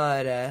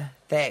God.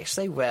 They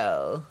actually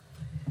will.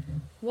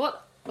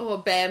 What? Or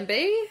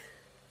Bambi?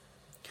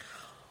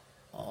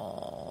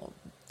 Oh,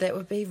 that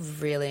would be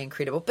really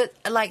incredible. But,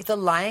 like, The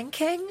Lion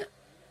King,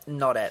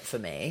 not it for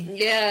me.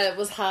 Yeah, it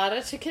was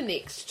harder to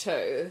connect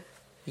to.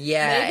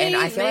 Yeah, and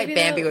I feel like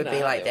Bambi would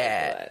be like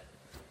that.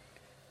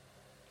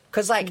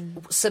 Because, like,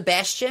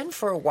 Sebastian,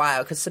 for a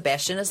while, because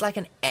Sebastian is like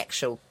an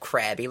actual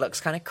crab. He looks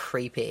kind of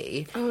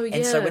creepy. Oh, yeah.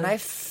 And so when I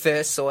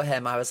first saw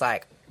him, I was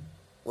like,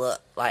 ugh,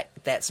 like,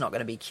 that's not going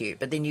to be cute.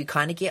 But then you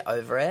kind of get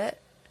over it.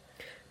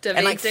 Daveed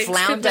And, like, Diggs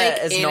flounder could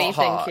make is not anything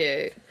hot.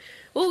 cute.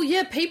 Well,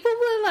 yeah, people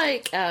were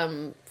like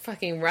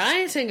fucking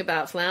rioting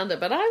about flounder,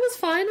 but I was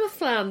fine with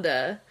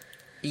flounder.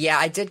 Yeah,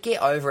 I did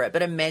get over it,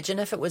 but imagine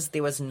if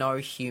there was no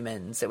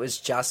humans. It was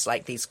just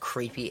like these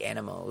creepy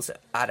animals.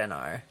 I don't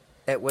know.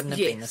 It wouldn't have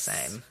been the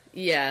same.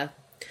 Yeah.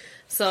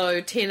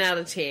 So 10 out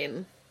of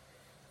 10.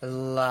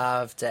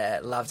 Loved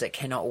it.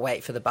 Cannot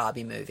wait for the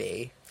Barbie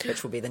movie,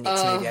 which will be the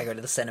next movie I go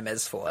to the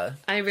cinemas for.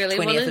 I really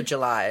 20th of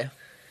July.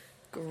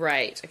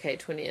 Great. Okay,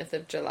 20th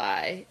of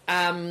July.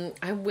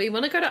 We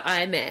want to go to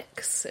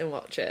IMAX and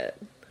watch it.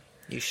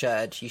 You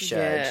should.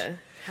 Yeah.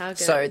 How good.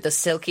 So the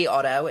Silky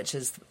Otter, which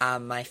is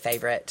my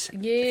favourite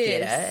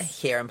theatre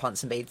here in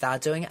Ponsonby, they're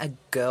doing a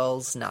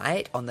girls'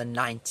 night on the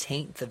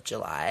 19th of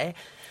July.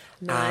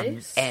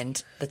 Nice.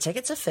 And the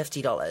tickets are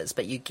 $50,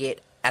 but you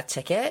get a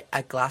ticket,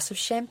 a glass of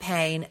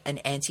champagne, an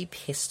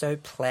anti-pesto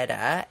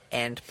platter,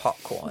 and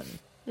popcorn.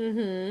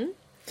 Mm-hmm.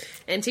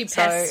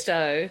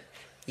 Anti-pesto.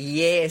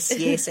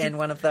 Yes, and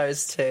one of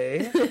those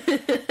too.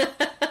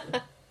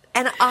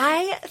 And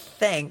I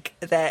think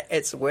that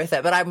it's worth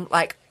it, but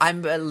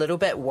I'm a little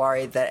bit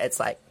worried that it's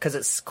like, because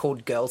it's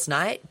called Girls'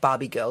 Night,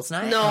 Barbie Girls'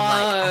 Night. No. I'm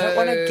like, I don't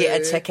want to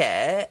get a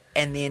ticket,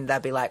 and then they'll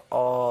be like,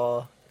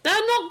 oh. They're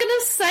not going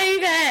to say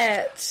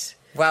that.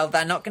 Well,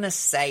 they're not going to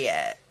say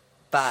it,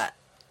 but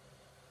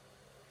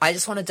I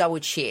just want to double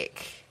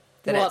check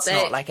that it's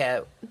not like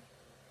a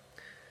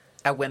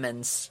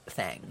women's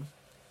thing.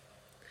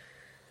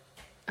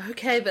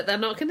 Okay, but they're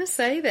not going to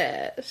say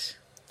that.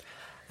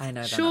 I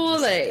know.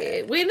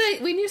 Surely, when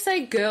you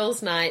say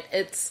girls' night,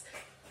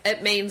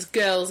 it means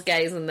girls,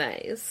 gays, and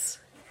theys.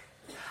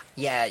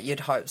 Yeah, you'd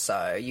hope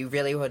so. You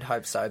really would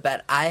hope so.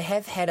 But I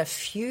have had a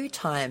few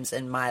times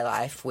in my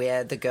life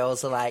where the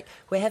girls are like,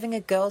 "We're having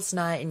a girls'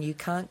 night and you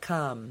can't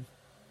come."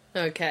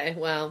 Okay,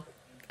 well,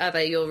 are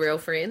they your real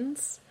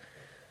friends?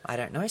 I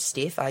don't know,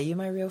 Steph. Are you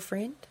my real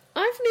friend?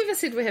 I've never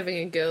said we're having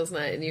a girls'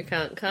 night and you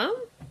can't come.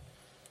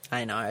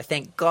 I know.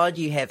 Thank God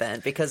you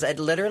haven't, because it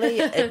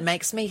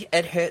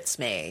hurts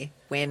me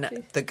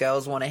when the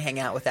girls want to hang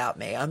out without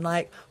me. I'm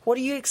like, what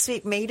do you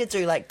expect me to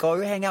do? Like,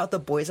 go hang out with the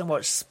boys and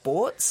watch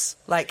sports?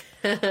 Like,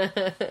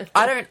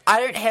 I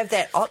don't have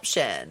that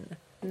option.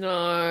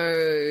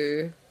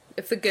 No.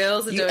 If the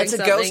girls are doing something, it's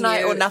a girls'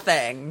 night or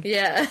nothing.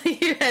 Yeah,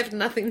 you have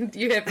nothing.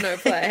 You have no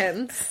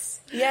plans.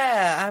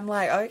 Yeah, I'm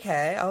like,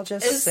 okay, I'll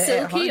just sit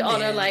at home. Is Silky Otter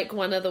then. like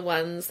one of the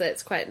ones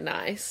that's quite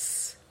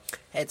nice?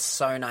 It's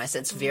so nice.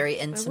 It's very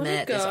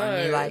intimate. There's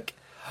only like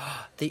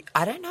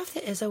I don't know if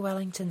there is a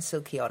Wellington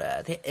Silky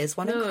Otter. There is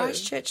one in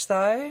Christchurch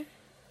though.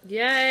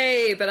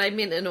 Yay! But I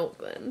meant in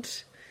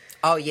Auckland.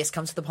 Oh yes,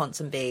 come to the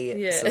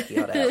Ponsonby Silky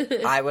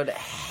Otter. I would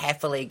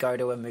happily go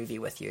to a movie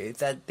with you.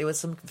 There was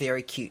some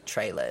very cute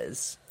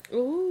trailers.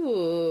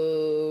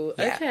 Ooh,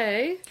 yeah.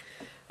 Okay.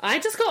 I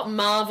just got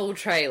Marvel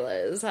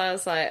trailers. I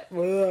was like,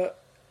 ugh.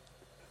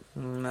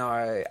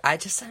 No, I'm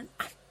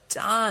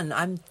done.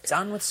 I'm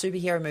done with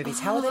superhero movies.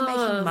 How are they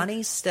making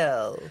money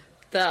still?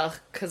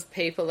 Because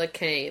people are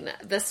keen.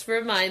 This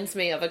reminds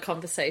me of a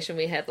conversation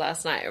we had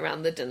last night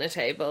around the dinner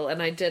table,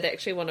 and I did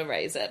actually want to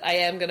raise it. I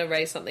am going to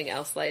raise something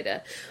else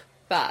later.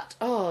 But,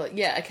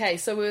 okay,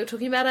 so we were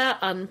talking about our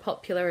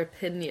unpopular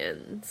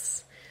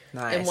opinions.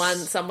 Nice. And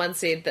someone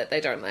said that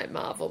they don't like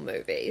Marvel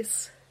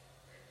movies.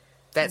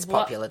 That's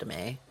popular to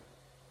me.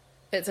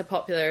 It's a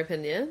popular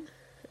opinion?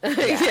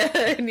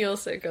 Yeah. In your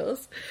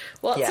circles.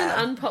 What's an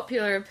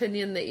unpopular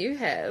opinion that you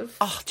have?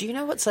 Oh, do you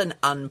know what's an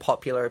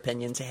unpopular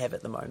opinion to have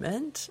at the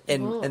moment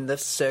in the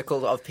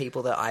circle of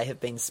people that I have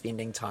been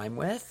spending time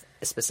with,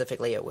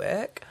 specifically at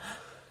work?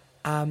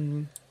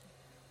 Dame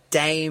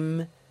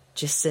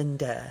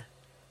Jacinda.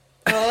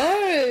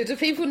 Oh, do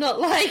people not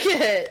like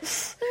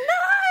it? No!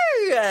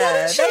 What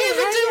did she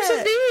ever do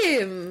to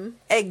them?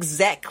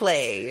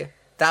 Exactly.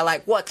 They're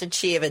like, what did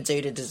she ever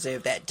do to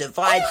deserve that?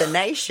 Divide the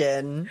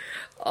nation.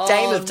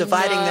 Dame of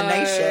dividing the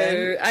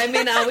nation. I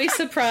mean, are we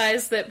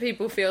surprised that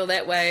people feel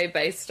that way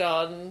based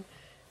on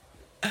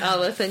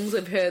other things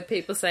we've heard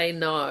people say?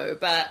 No,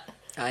 but...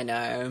 I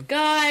know.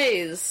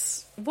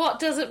 Guys, what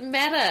does it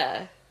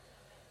matter?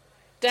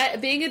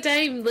 Being a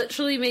dame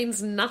literally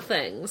means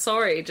nothing.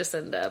 Sorry,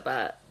 Jacinda,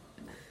 but...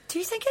 Do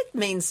you think it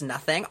means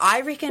nothing?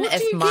 I reckon what if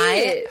do you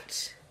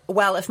get?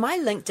 Well, if my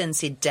LinkedIn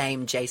said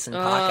Dame Jason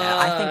Parker,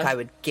 I think I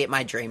would get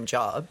my dream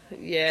job.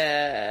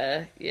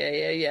 Yeah.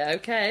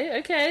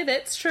 Okay,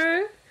 that's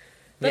true.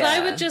 But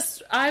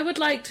I would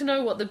like to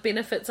know what the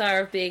benefits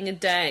are of being a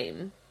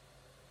dame.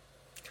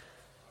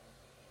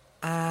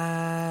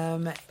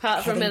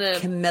 Apart from in a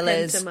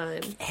Camilla's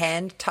pantomime.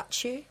 hand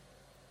touch you.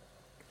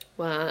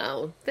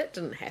 Wow, that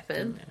didn't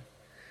happen.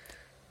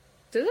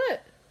 Did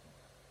it?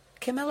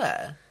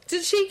 Camilla.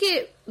 Did she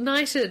get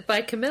knighted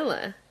by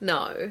Camilla?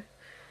 No.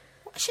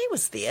 She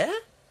was there.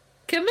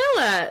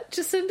 Camilla!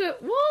 Jacinda...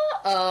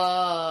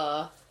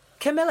 What?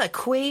 Camilla.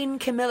 Queen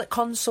Camilla.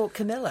 Consort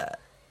Camilla.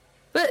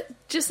 But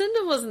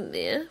Jacinda wasn't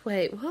there.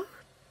 Wait, what?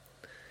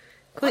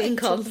 Queen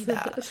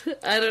Consort.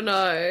 I don't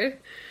know.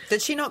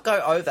 Did she not go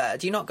over?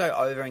 Do you not go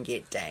over and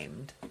get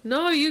damed?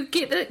 No, you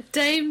get it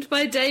damed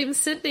by Dame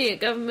Cindy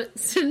at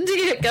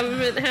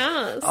Government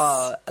House.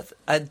 Oh,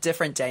 a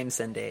different Dame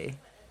Cindy.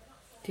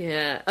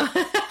 Yeah.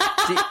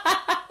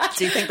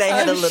 Do you think they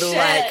had a little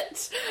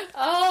shit.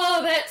 Oh,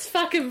 that's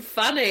fucking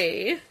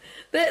funny.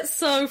 That's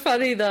so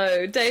funny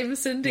though. Dame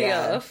Cindy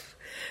off.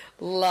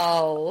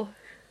 Lol.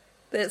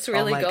 That's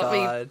really got me.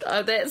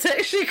 Oh, that's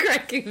actually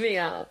cracking me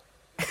up.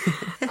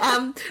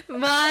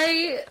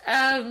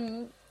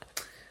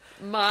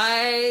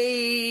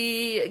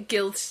 My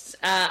guilt,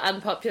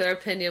 unpopular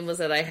opinion was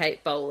that I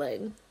hate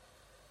bowling.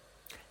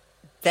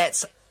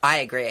 I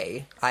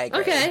agree.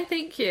 Okay,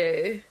 thank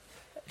you.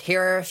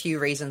 Here are a few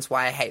reasons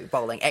why I hate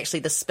bowling.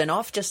 Actually, the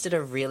Spin-Off just did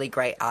a really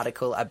great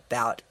article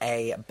about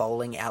a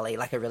bowling alley,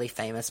 like a really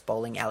famous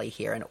bowling alley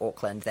here in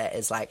Auckland that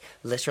is like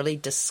literally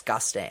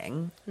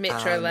disgusting.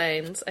 Metro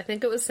Lanes. I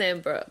think it was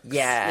Sandbrook.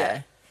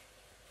 Yeah.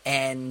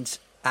 And,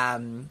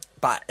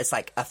 but it's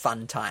like a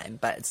fun time,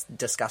 but it's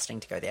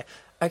disgusting to go there.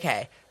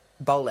 Okay,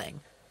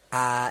 bowling.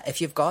 If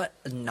you've got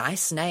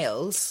nice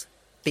nails,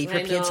 be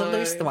prepared to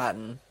lose the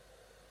one.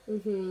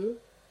 Mm-hmm.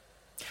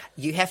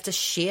 You have to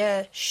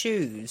share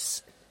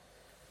shoes.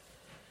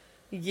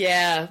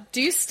 Yeah.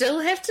 Do you still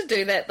have to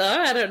do that, though?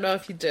 I don't know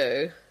if you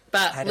do.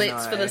 But for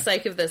the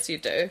sake of this, you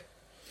do.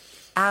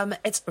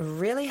 It's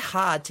really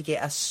hard to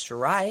get a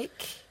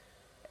strike.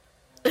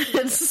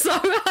 It's so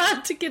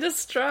hard to get a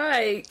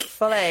strike.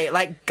 Fully.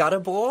 Like, gutter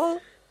ball?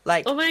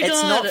 Like, oh my God.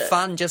 It's not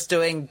fun just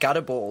doing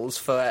gutter balls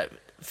for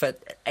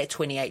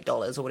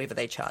 $28 or whatever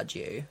they charge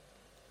you.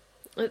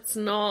 It's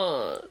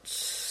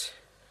not.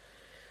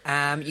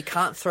 You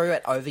can't throw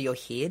it over your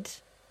head.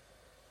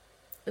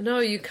 No,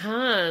 you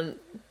can't.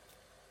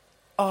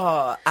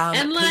 Oh,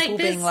 and people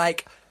being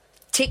like,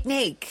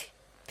 technique.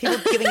 People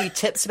giving you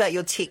tips about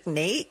your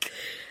technique.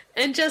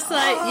 And just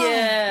like,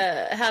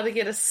 how to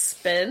get a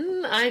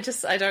spin. I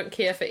don't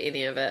care for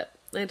any of it.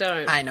 I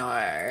don't. I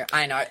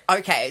know.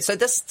 Okay, so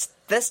this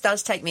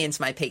does take me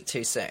into my peak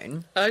too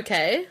soon.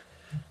 Okay.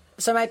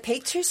 So my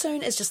peak too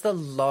soon is just the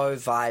low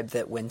vibe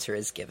that winter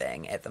is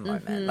giving at the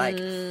moment. Mm-hmm.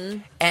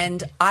 Like,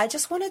 and I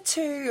just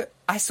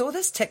I saw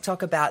this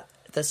TikTok about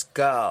this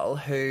girl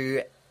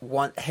who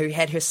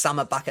had her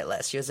summer bucket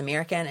list. She was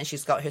American and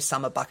she's got her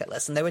summer bucket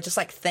list. And they were just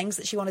like things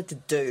that she wanted to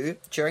do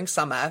during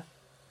summer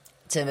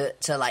to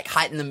like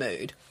heighten the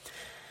mood.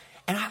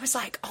 And I was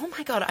like, oh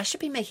my God, I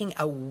should be making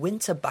a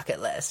winter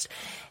bucket list.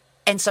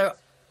 And so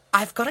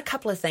I've got a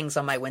couple of things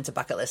on my winter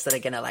bucket list that are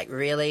going to like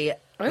really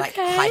like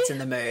heighten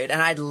the mood. And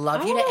I'd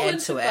love you to add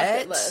to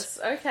it. List.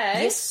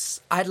 Okay.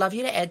 Yes, I'd love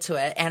you to add to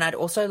it. And I'd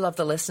also love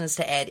the listeners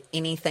to add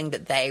anything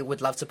that they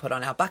would love to put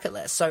on our bucket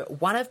list. So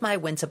one of my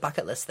winter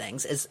bucket list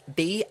things is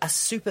be a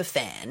super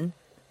fan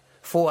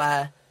for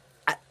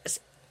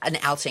an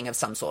outing of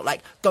some sort.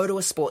 Like go to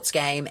a sports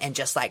game and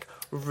just like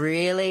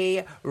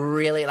really,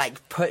 really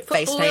like put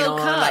face paint on.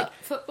 Like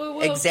Football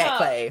World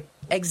Cup.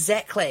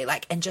 Exactly.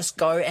 Like, and just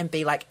go and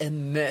be like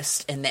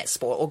immersed in that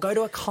sport, or go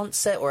to a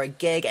concert or a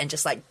gig and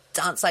just like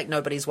dance like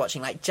nobody's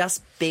watching. Like,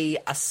 just be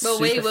a super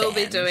fan. Well, we will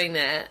be doing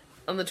that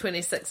on the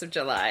 26th of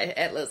July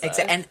at Lizzo.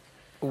 Exactly. And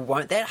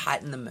won't that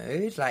heighten the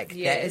mood? Like,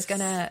 yes. That is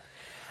gonna.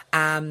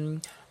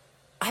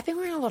 I've been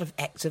wearing a lot of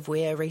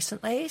activewear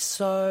recently,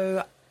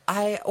 so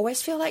I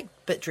always feel like a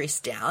bit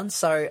dressed down.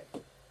 So,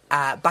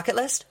 bucket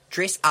list: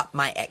 dress up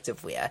my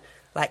activewear,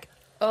 like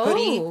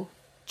hoodie,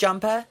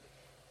 jumper,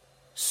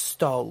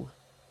 stole.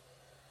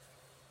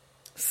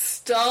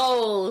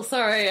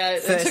 Sorry,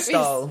 First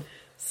stole.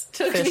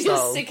 Took me a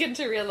second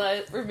to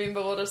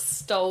remember what a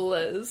stole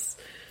is.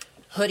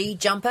 Hoodie,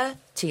 jumper,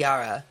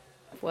 tiara.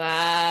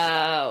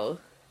 Wow.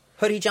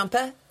 Hoodie,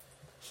 jumper,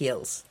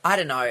 heels. I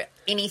don't know,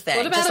 anything.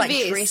 What about just a like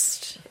vest?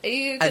 Dressed. Are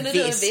you going to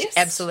do a vest?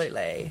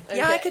 Absolutely. Okay.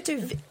 Yeah, I could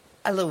do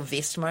a little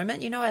vest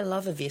moment. You know, I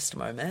love a vest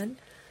moment.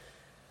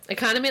 I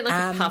kind of meant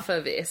like a puffer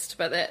vest,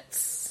 but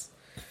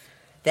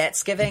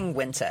that's giving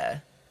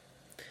winter.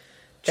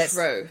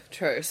 True.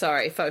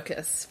 Sorry,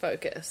 focus.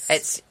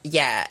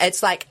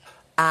 It's like,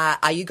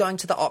 are you going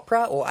to the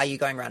opera or are you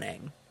going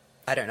running?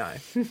 I don't know.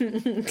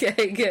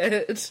 Okay,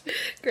 good.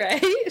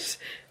 Great.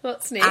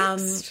 What's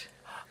next?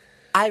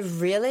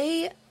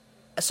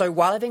 So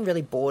while I've been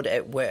really bored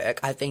at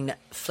work, I've been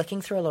flicking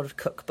through a lot of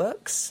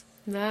cookbooks.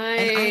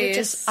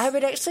 Nice. And I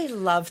would actually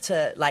love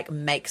to like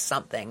make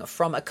something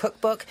from a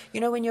cookbook.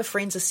 You know, when your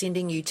friends are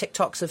sending you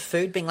TikToks of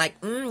food being like,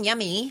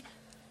 yummy,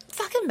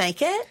 fucking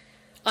make it.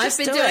 I've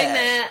been doing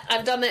that.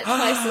 I've done that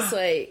twice this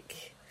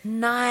week.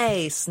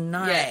 Nice.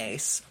 Yeah.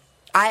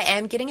 I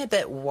am getting a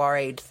bit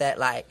worried that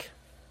like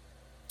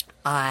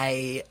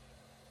I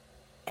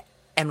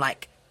am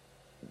like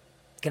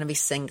going to be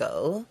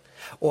single,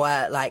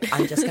 or like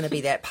I'm just going to be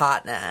that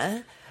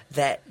partner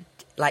that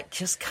like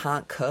just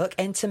can't cook.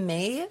 And to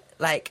me,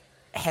 like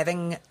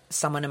having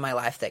someone in my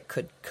life that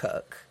could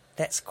cook,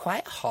 that's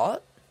quite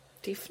hot.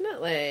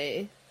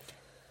 Definitely.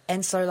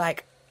 And so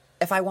like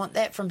if I want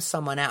that from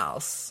someone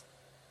else,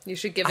 you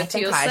should give it to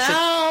yourself.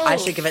 I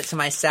should give it to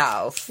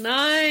myself.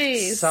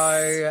 Nice.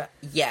 So,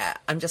 yeah,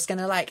 I'm just going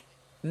to, like,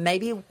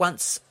 maybe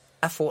once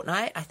a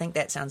fortnight. I think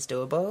that sounds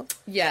doable.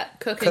 Yeah,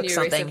 cook a new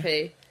something.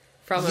 Recipe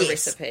from a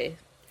recipe.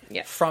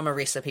 Yeah. From a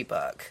recipe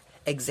book.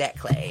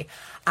 Exactly.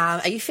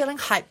 Are you feeling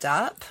hyped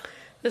up?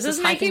 This is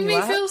making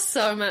me feel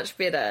so much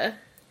better.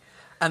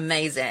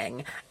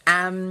 Amazing.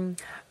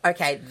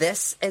 Okay,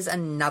 this is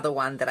another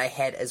one that I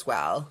had as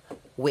well.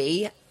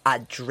 We are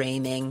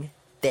dreaming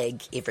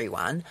big,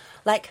 everyone.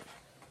 Like,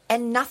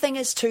 and nothing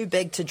is too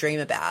big to dream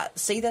about.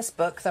 See this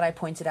book that I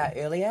pointed out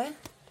earlier?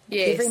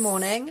 Yes. Every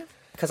morning,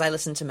 because I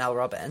listen to Mel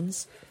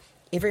Robbins,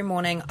 every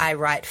morning I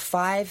write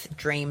 5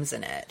 dreams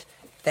in it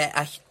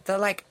they're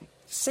like,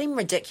 seem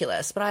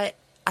ridiculous, but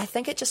I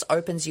think it just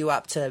opens you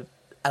up to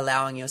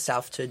allowing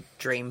yourself to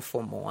dream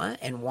for more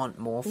and want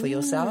more for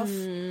yourself.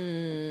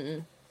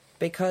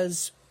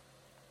 Because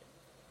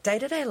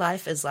day-to-day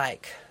life is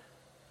like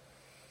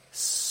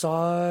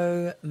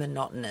so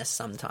monotonous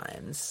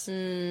sometimes.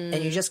 And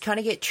you just kind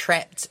of get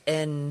trapped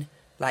in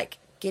like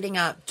getting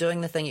up,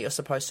 doing the thing that you're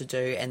supposed to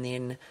do, and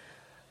then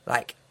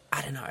like,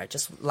 I don't know,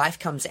 just life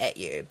comes at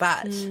you.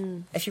 But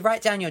if you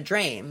write down your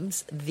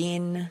dreams,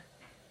 then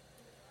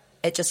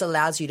it just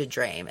allows you to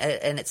dream.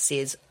 And it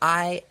says,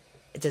 I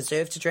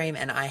deserve to dream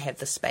and I have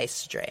the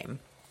space to dream.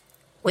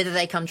 Whether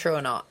they come true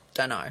or not,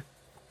 don't know.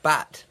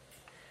 But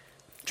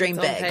dream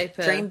big.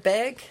 Dream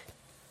big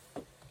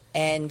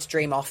and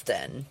dream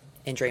often.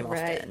 And dream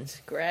often.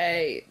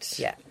 Great.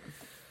 Yeah.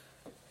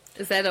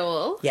 Is that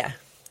all? Yeah.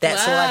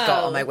 That's all I've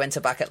got on my winter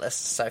bucket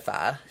list so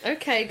far.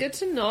 Okay, good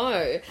to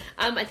know.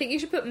 I think you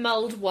should put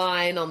mulled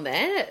wine on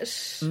that.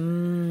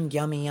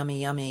 Yummy, yummy,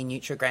 yummy.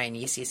 Nutri-Grain.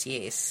 Yes, yes,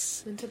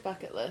 yes. Winter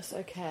bucket list.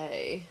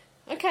 Okay,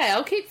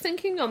 I'll keep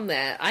thinking on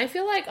that. I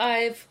feel like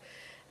I've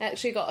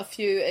actually got a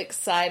few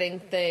exciting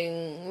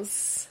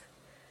things,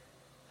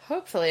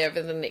 hopefully over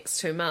the next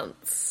 2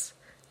 months,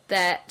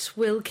 that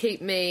will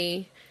keep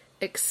me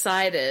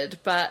excited.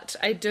 But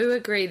I do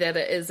agree that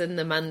it is in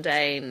the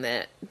mundane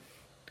that...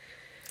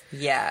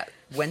 Yeah,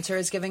 winter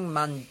is giving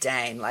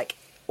mundane. Like,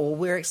 all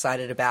we're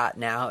excited about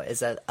now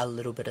is a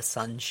little bit of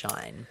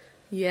sunshine.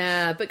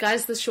 Yeah, but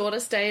guys, the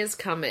shortest day is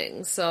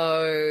coming,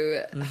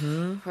 so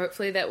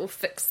hopefully that will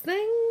fix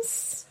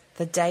things.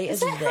 The day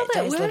is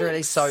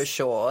literally so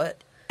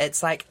short.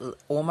 It's like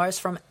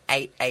almost from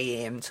 8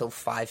 a.m. till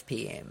 5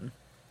 p.m.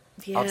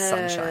 of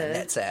sunshine.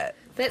 That's it.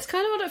 That's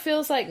kind of what it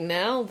feels like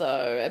now,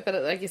 though.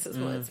 But I guess it's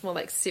more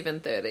like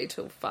 7:30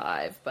 till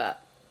 5.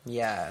 But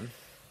yeah,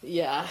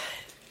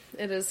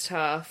 it is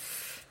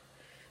tough.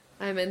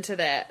 I'm into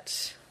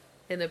that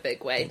in a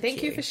big way.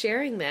 Thank you for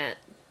sharing that.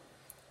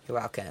 You're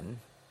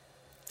welcome.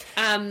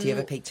 Do you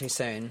ever peak too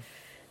soon?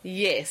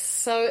 Yes.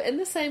 So in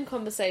the same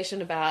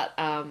conversation about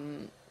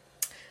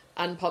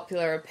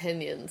unpopular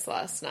opinions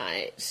last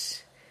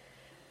night,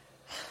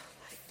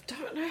 I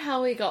don't know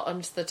how we got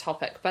onto the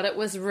topic, but it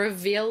was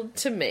revealed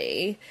to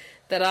me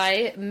that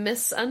I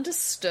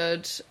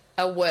misunderstood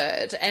a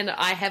word, and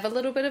I have a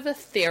little bit of a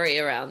theory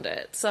around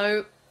it.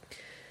 So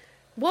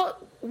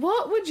what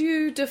would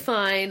you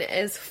define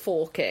as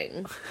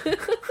forking?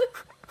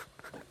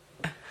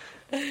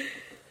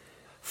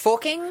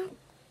 Forking?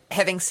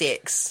 Having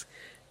sex.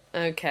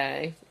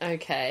 Okay.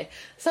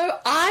 So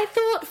I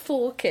thought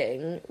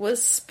forking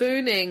was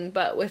spooning,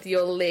 but with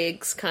your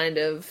legs kind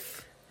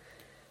of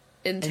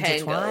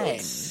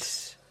entangled.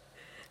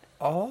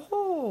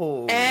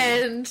 Oh.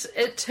 And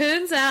it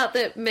turns out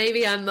that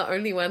maybe I'm the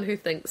only one who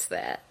thinks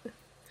that.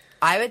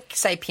 I would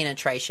say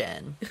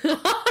penetration.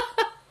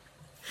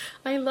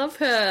 I love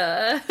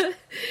her.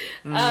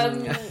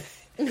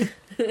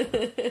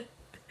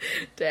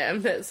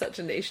 Damn, that's such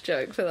a niche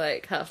joke for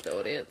like half the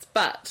audience.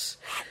 But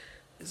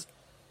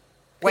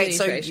wait,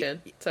 sorry,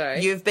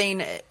 you've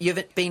been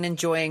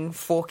enjoying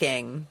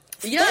forking.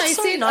 Yeah, that's I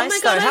so said, nice, "Oh my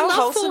god, though. How I love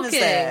wholesome forking." is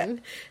that?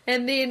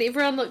 And then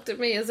everyone looked at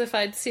me as if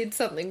I'd said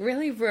something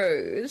really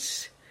rude.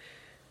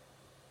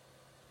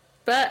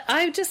 But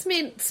I just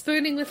meant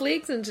spooning with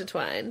legs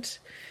intertwined.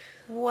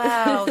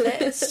 Wow,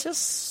 that's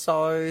just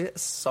so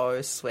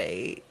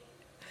sweet.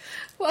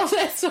 Well,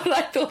 that's what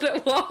I thought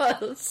it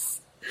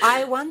was.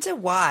 I wonder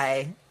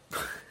why.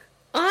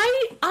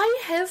 I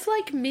have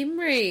like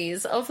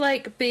memories of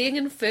like being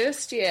in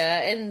first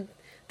year and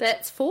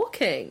that's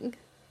forking.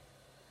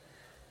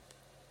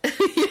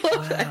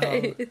 Your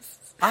face.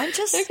 I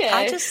just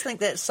think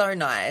that's so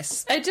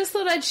nice. I just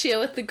thought I'd share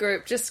with the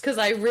group just because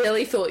I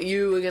really thought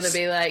you were going to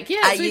be like, yeah,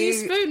 it's when you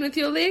spoon with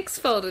your legs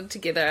folded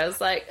together. I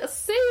was like,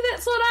 see,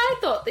 that's what I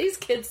thought. These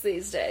kids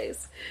these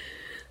days.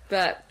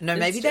 But no,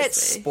 maybe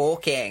that's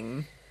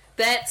sporking.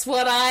 That's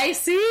what I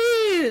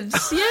said.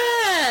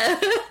 Yeah.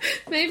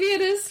 Maybe it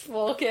is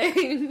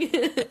forking.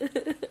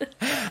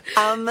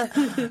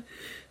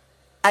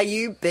 Are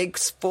you big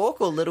spork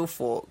or little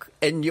fork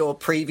in your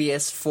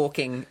previous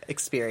forking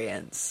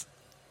experience?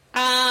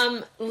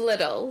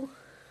 Little.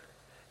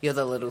 You're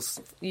the little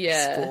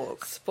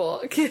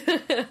spork.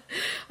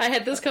 I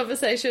had this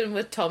conversation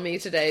with Tommy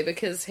today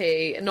because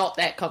not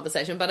that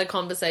conversation, but a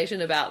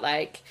conversation about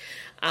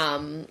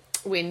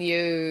when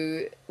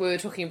we were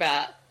talking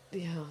about,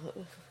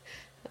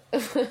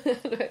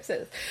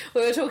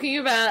 we were talking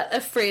about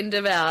a friend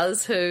of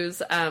ours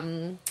who's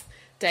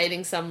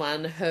dating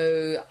someone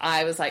who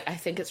I was like, I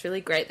think it's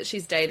really great that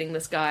she's dating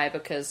this guy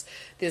because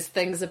there's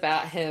things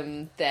about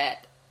him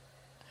that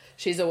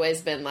she's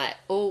always been like,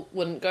 oh,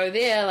 wouldn't go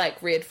there,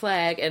 like red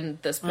flag,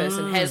 and this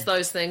person has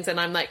those things, and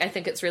I'm like, I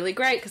think it's really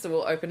great because it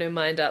will open her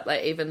mind up,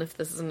 like even if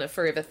this isn't a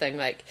forever thing,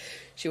 like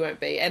she won't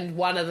be. And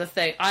one of the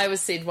things I was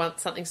said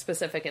once something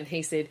specific, and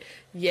he said,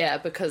 yeah,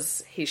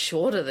 because he's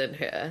shorter than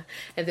her.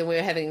 And then we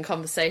were having a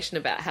conversation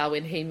about how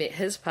when he met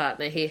his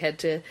partner, he had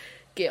to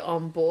get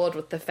on board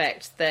with the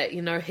fact that,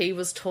 you know, he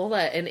was taller,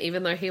 and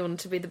even though he wanted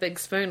to be the big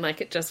spoon, like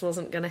it just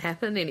wasn't going to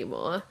happen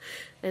anymore,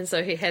 and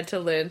so he had to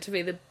learn to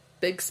be the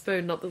big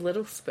spoon, not the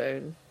little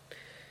spoon.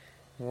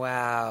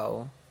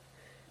 Wow.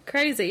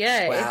 Crazy,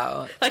 eh?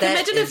 Wow. Like, that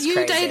imagine if you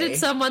crazy. dated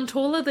someone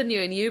taller than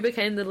you and you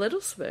became the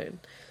little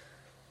spoon.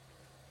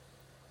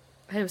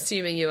 I'm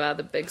assuming you are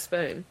the big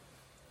spoon.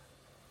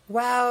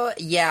 Well,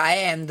 yeah, I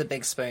am the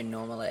big spoon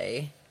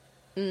normally.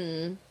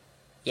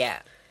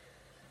 Yeah.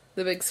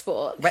 The big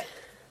sport.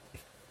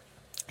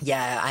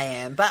 Yeah, I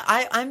am. But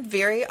I'm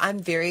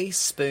very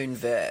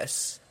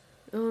spoon-verse.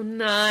 Oh,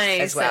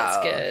 nice. As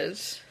well. That's good.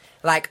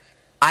 Like,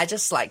 I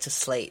just like to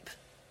sleep.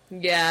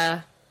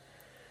 Yeah.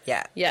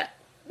 Yeah. Yeah.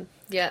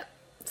 Yeah.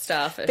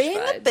 Starfish Being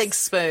vibes. a big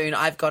spoon,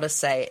 I've got to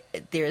say,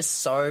 there is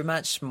so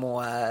much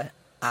more,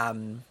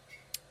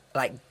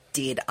 like,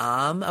 dead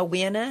arm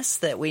awareness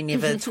that we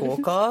never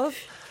talk of.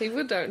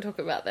 People don't talk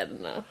about that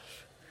enough.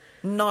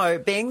 No,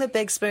 being the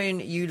big spoon,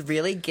 you'd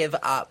really give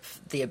up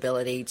the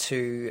ability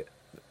to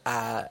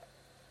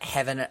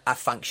have a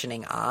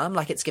functioning arm.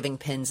 Like, it's giving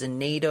pins and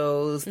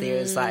needles.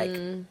 There's, like,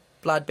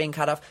 blood being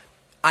cut off.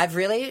 I've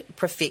really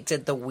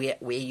perfected the where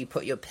you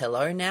put your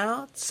pillow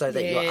now so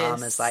that your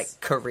arm is, like,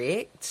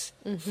 correct.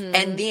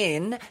 And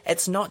then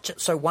it's not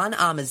so one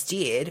arm is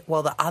dead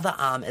while the other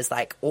arm is,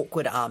 like,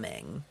 awkward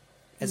arming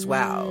as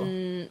well.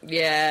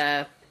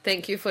 Yeah.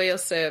 Thank you for your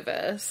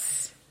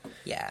service.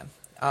 Yeah.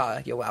 Oh,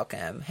 you're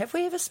welcome. Have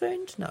we ever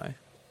spooned? No.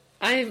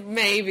 I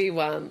maybe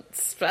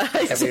once, but I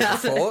Have we ever doubt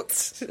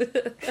fought?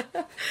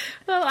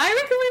 Well, I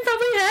reckon we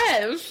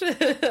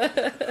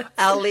probably have.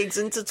 Our legs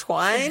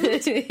intertwined?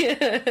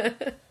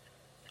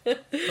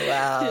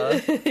 Wow.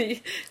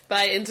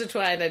 By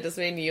intertwined, I just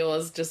mean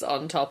yours just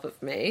on top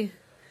of me.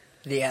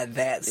 Yeah,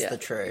 that's the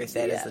truth.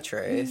 That is Yeah. the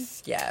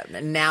truth. Yeah.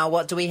 Now,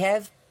 what do we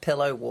have?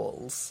 Pillow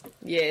walls.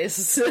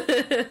 Yes.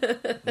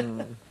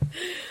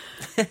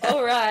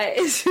 All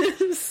right.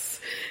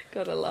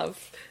 Gotta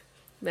love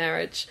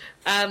marriage.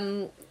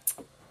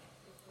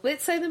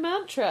 Let's say the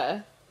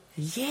mantra.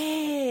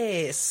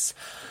 Yes.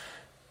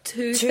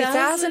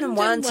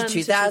 2001 to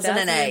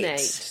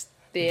 2008.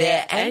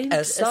 There ain't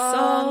a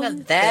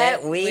song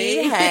that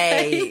we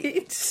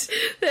hate.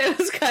 That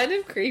was kind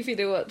of creepy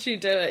to watch you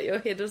do it. Your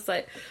head was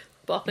like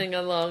bopping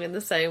along in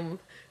the same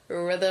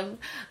rhythm.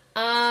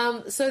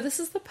 So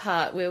this is the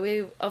part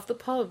of the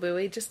pod where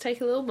we just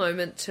take a little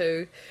moment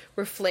to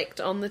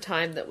reflect on the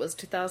time that was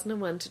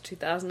 2001 to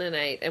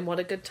 2008 and what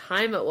a good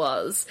time it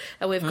was.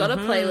 And we've got a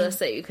playlist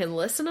that you can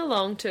listen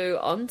along to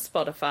on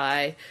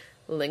Spotify.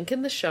 Link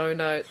in the show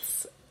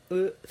notes.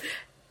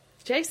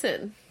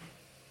 Jason.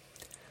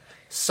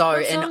 So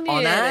What song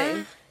are you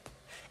adding?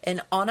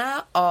 in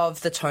honor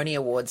of the Tony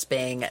Awards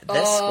being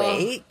this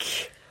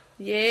week.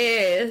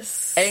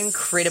 Yes.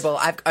 Incredible.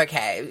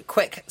 Okay,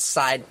 quick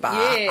sidebar.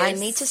 Yes. I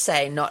need to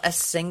say not a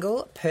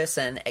single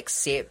person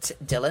except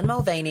Dylan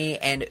Mulvaney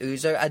and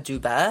Uzo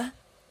Aduba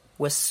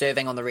was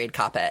serving on the red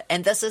carpet.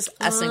 And this is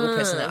a single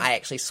person that I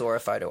actually saw a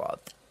photo of.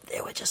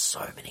 There were just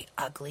so many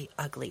ugly,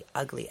 ugly,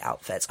 ugly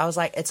outfits. I was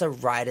like, it's a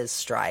writer's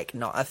strike,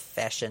 not a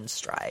fashion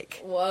strike.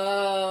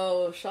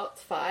 Whoa,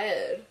 shots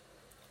fired.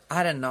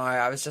 I don't know.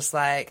 I was just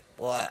like,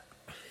 what?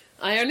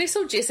 I only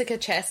saw Jessica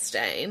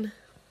Chastain.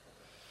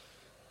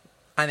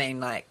 I mean,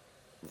 like,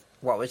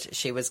 what was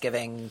she was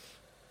giving?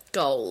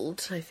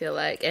 Gold, I feel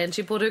like. And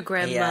she bought her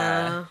grandma.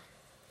 Yeah.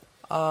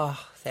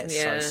 Oh, that's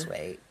Yeah. so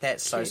sweet.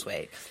 That's so Cute.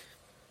 sweet.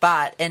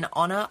 But in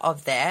honor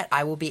of that,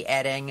 I will be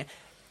adding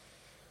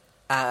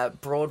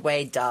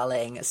Broadway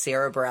darling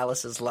Sarah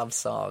Bareilles' love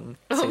song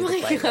to Oh the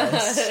my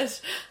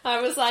playlist. god.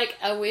 I was like,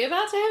 are we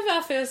about to have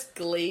our first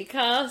Glee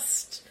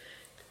cast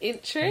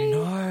entry?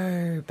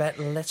 No, but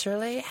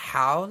literally,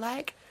 how,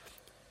 like,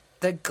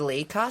 the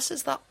Glee cast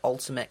is the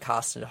ultimate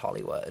cast in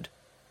Hollywood.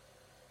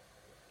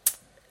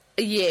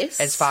 Yes.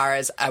 As far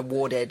as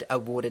awarded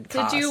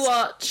cast. Did you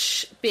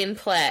watch Ben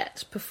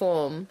Platt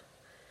perform?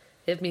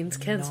 It means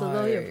cancel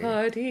all your No.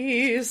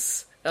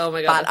 parties. Oh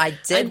my god. But I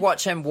did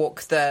watch him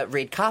walk the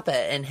red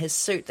carpet in his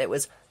suit that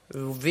was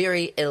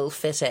very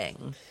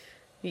ill-fitting.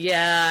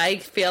 Yeah, I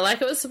feel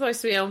like it was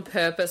supposed to be on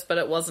purpose, but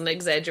it wasn't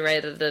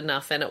exaggerated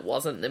enough, and it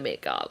wasn't the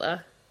Met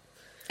Gala.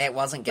 It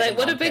wasn't given It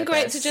would on have been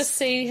great purpose. to just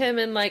see him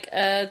in, like,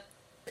 a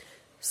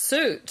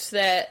suit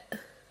that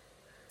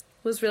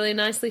was really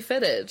nicely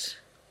fitted.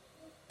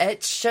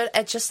 It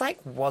just, like,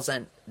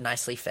 wasn't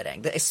nicely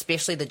fitting,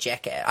 especially the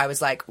jacket. I was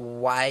like,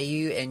 why are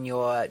you in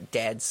your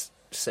dad's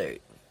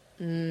suit?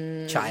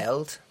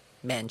 Man-child.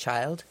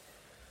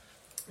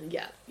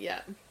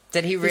 Yeah.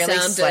 Did he really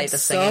slay the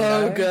singing?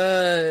 So though?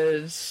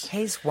 good.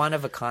 He's one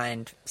of a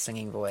kind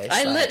singing voice.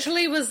 I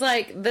literally was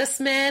like, this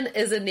man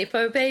is a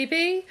Nepo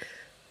baby,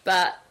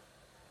 but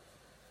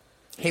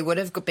he would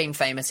have been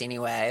famous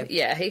anyway.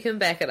 Yeah, he can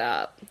back it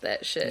up.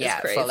 That shit is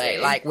crazy. Fully.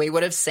 Like, we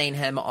would have seen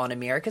him on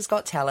America's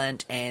Got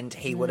Talent, and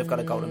he would have got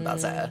a golden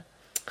buzzer.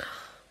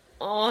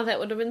 Oh, that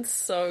would have been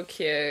so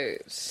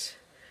cute.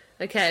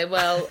 Okay,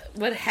 well,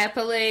 would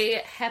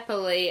happily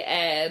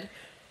add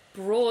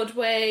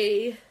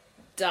Broadway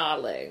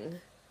Darling.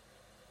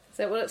 Is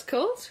that what it's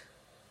called?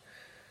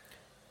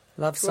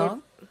 Love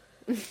song?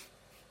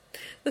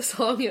 The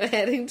song you're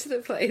adding to the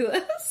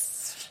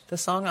playlist? The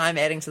song I'm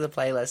adding to the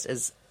playlist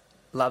is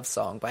Love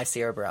Song by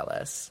Sarah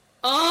Bareilles.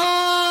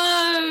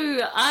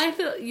 Oh, I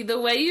thought the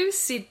way you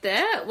said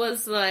that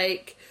was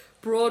like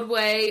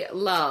Broadway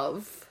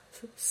Love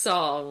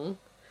Song.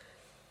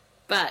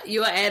 But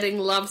you are adding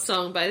Love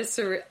Song by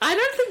Sarah. I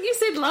don't think you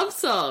said Love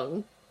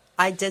Song.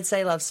 I did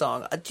say Love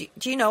Song.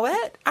 Do you know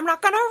it? I'm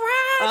not gonna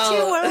write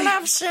you a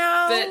love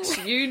song.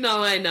 Bitch, you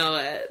know I know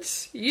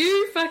it.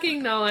 You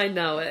fucking know I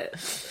know it.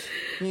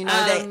 You know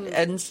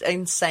that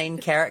insane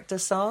character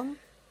song?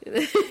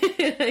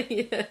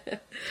 Yeah.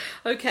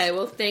 Okay,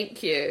 well,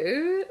 thank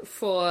you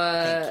for...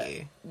 Thank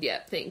you. Yeah,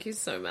 thank you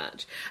so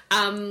much.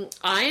 I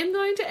am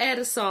going to add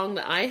a song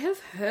that I have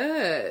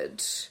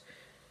heard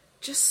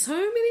just so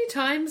many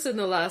times in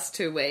the last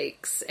 2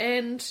 weeks,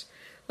 and...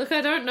 Look,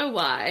 I don't know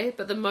why,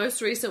 but the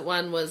most recent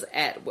one was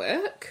At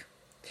Work.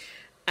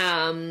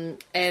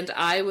 And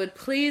I would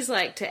please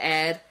like to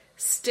add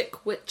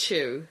Stick With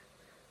You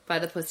by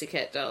the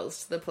Pussycat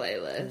Dolls to the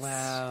playlist.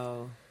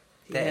 Wow.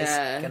 That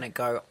is going to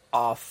go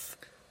off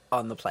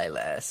on the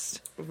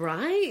playlist.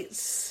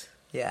 Right?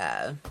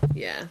 Yeah.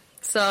 Yeah.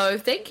 So,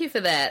 thank you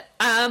for that.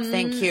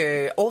 Thank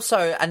you.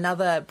 Also,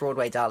 another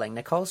Broadway darling,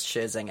 Nicole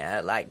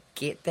Scherzinger. Like,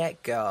 get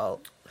that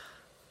girl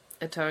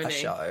a Tony. A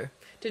show.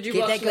 Did you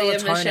watch Lea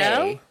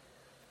Michele?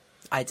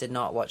 I did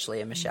not watch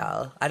Lea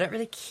Michele. I don't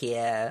really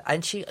care.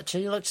 And she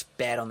looks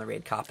bad on the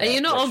red carpet. Are you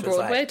not on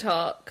Broadway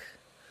Talk?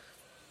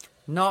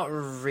 Not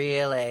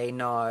really,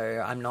 no.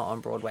 I'm not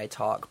on Broadway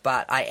Talk.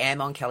 But I am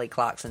on Kelly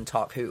Clarkson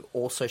Talk, who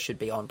also should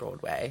be on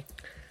Broadway.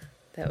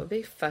 That would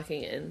be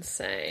fucking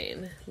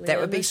insane. That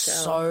would be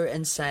so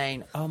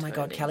insane. Oh my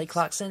God, Kelly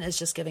Clarkson is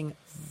just giving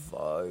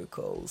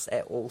vocals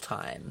at all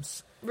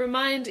times.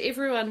 Remind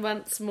everyone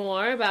once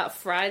more about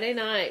Friday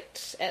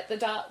night at the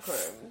Dark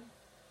Room.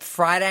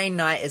 Friday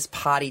night is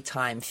party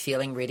time,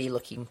 feeling ready,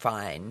 looking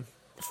fine.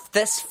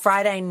 This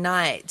Friday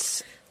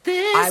night,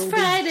 I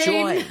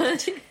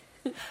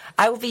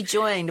will be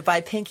joined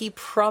by Pinky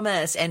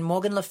Promise and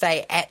Morgan Le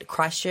Fay at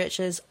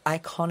Christchurch's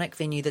iconic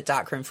venue, The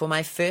Dark Room, for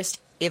my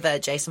first ever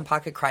Jason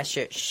Parker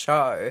Christchurch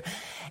show.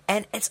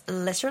 And it's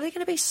literally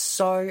going to be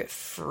so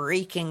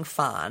freaking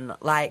fun.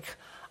 Like,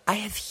 I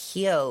have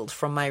healed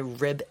from my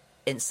rib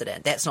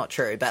incident. That's not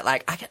true, but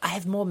like I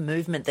have more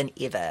movement than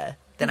ever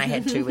than I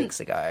had 2 weeks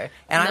ago,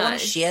 and I want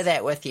to share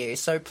that with you.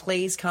 So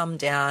please come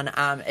down.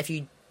 If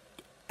you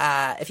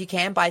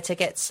can, buy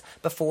tickets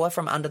before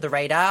from Under the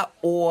Radar,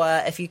 or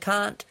if you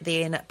can't,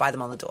 then buy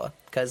them on the door,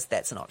 because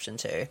that's an option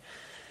too.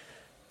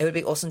 It would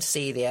be awesome to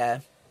see you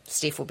there.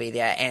 Steph will be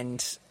there,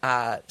 and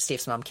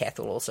Steph's mum Kath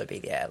will also be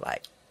there.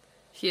 Like,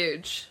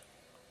 huge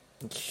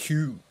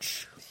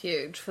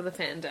for the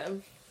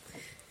fandom.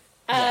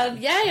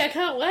 Yay, I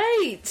can't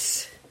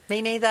wait.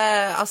 Me neither.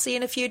 I'll see you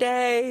in a few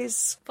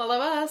days. Follow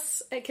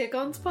us at Kick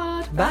On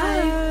Spot.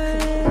 Bye.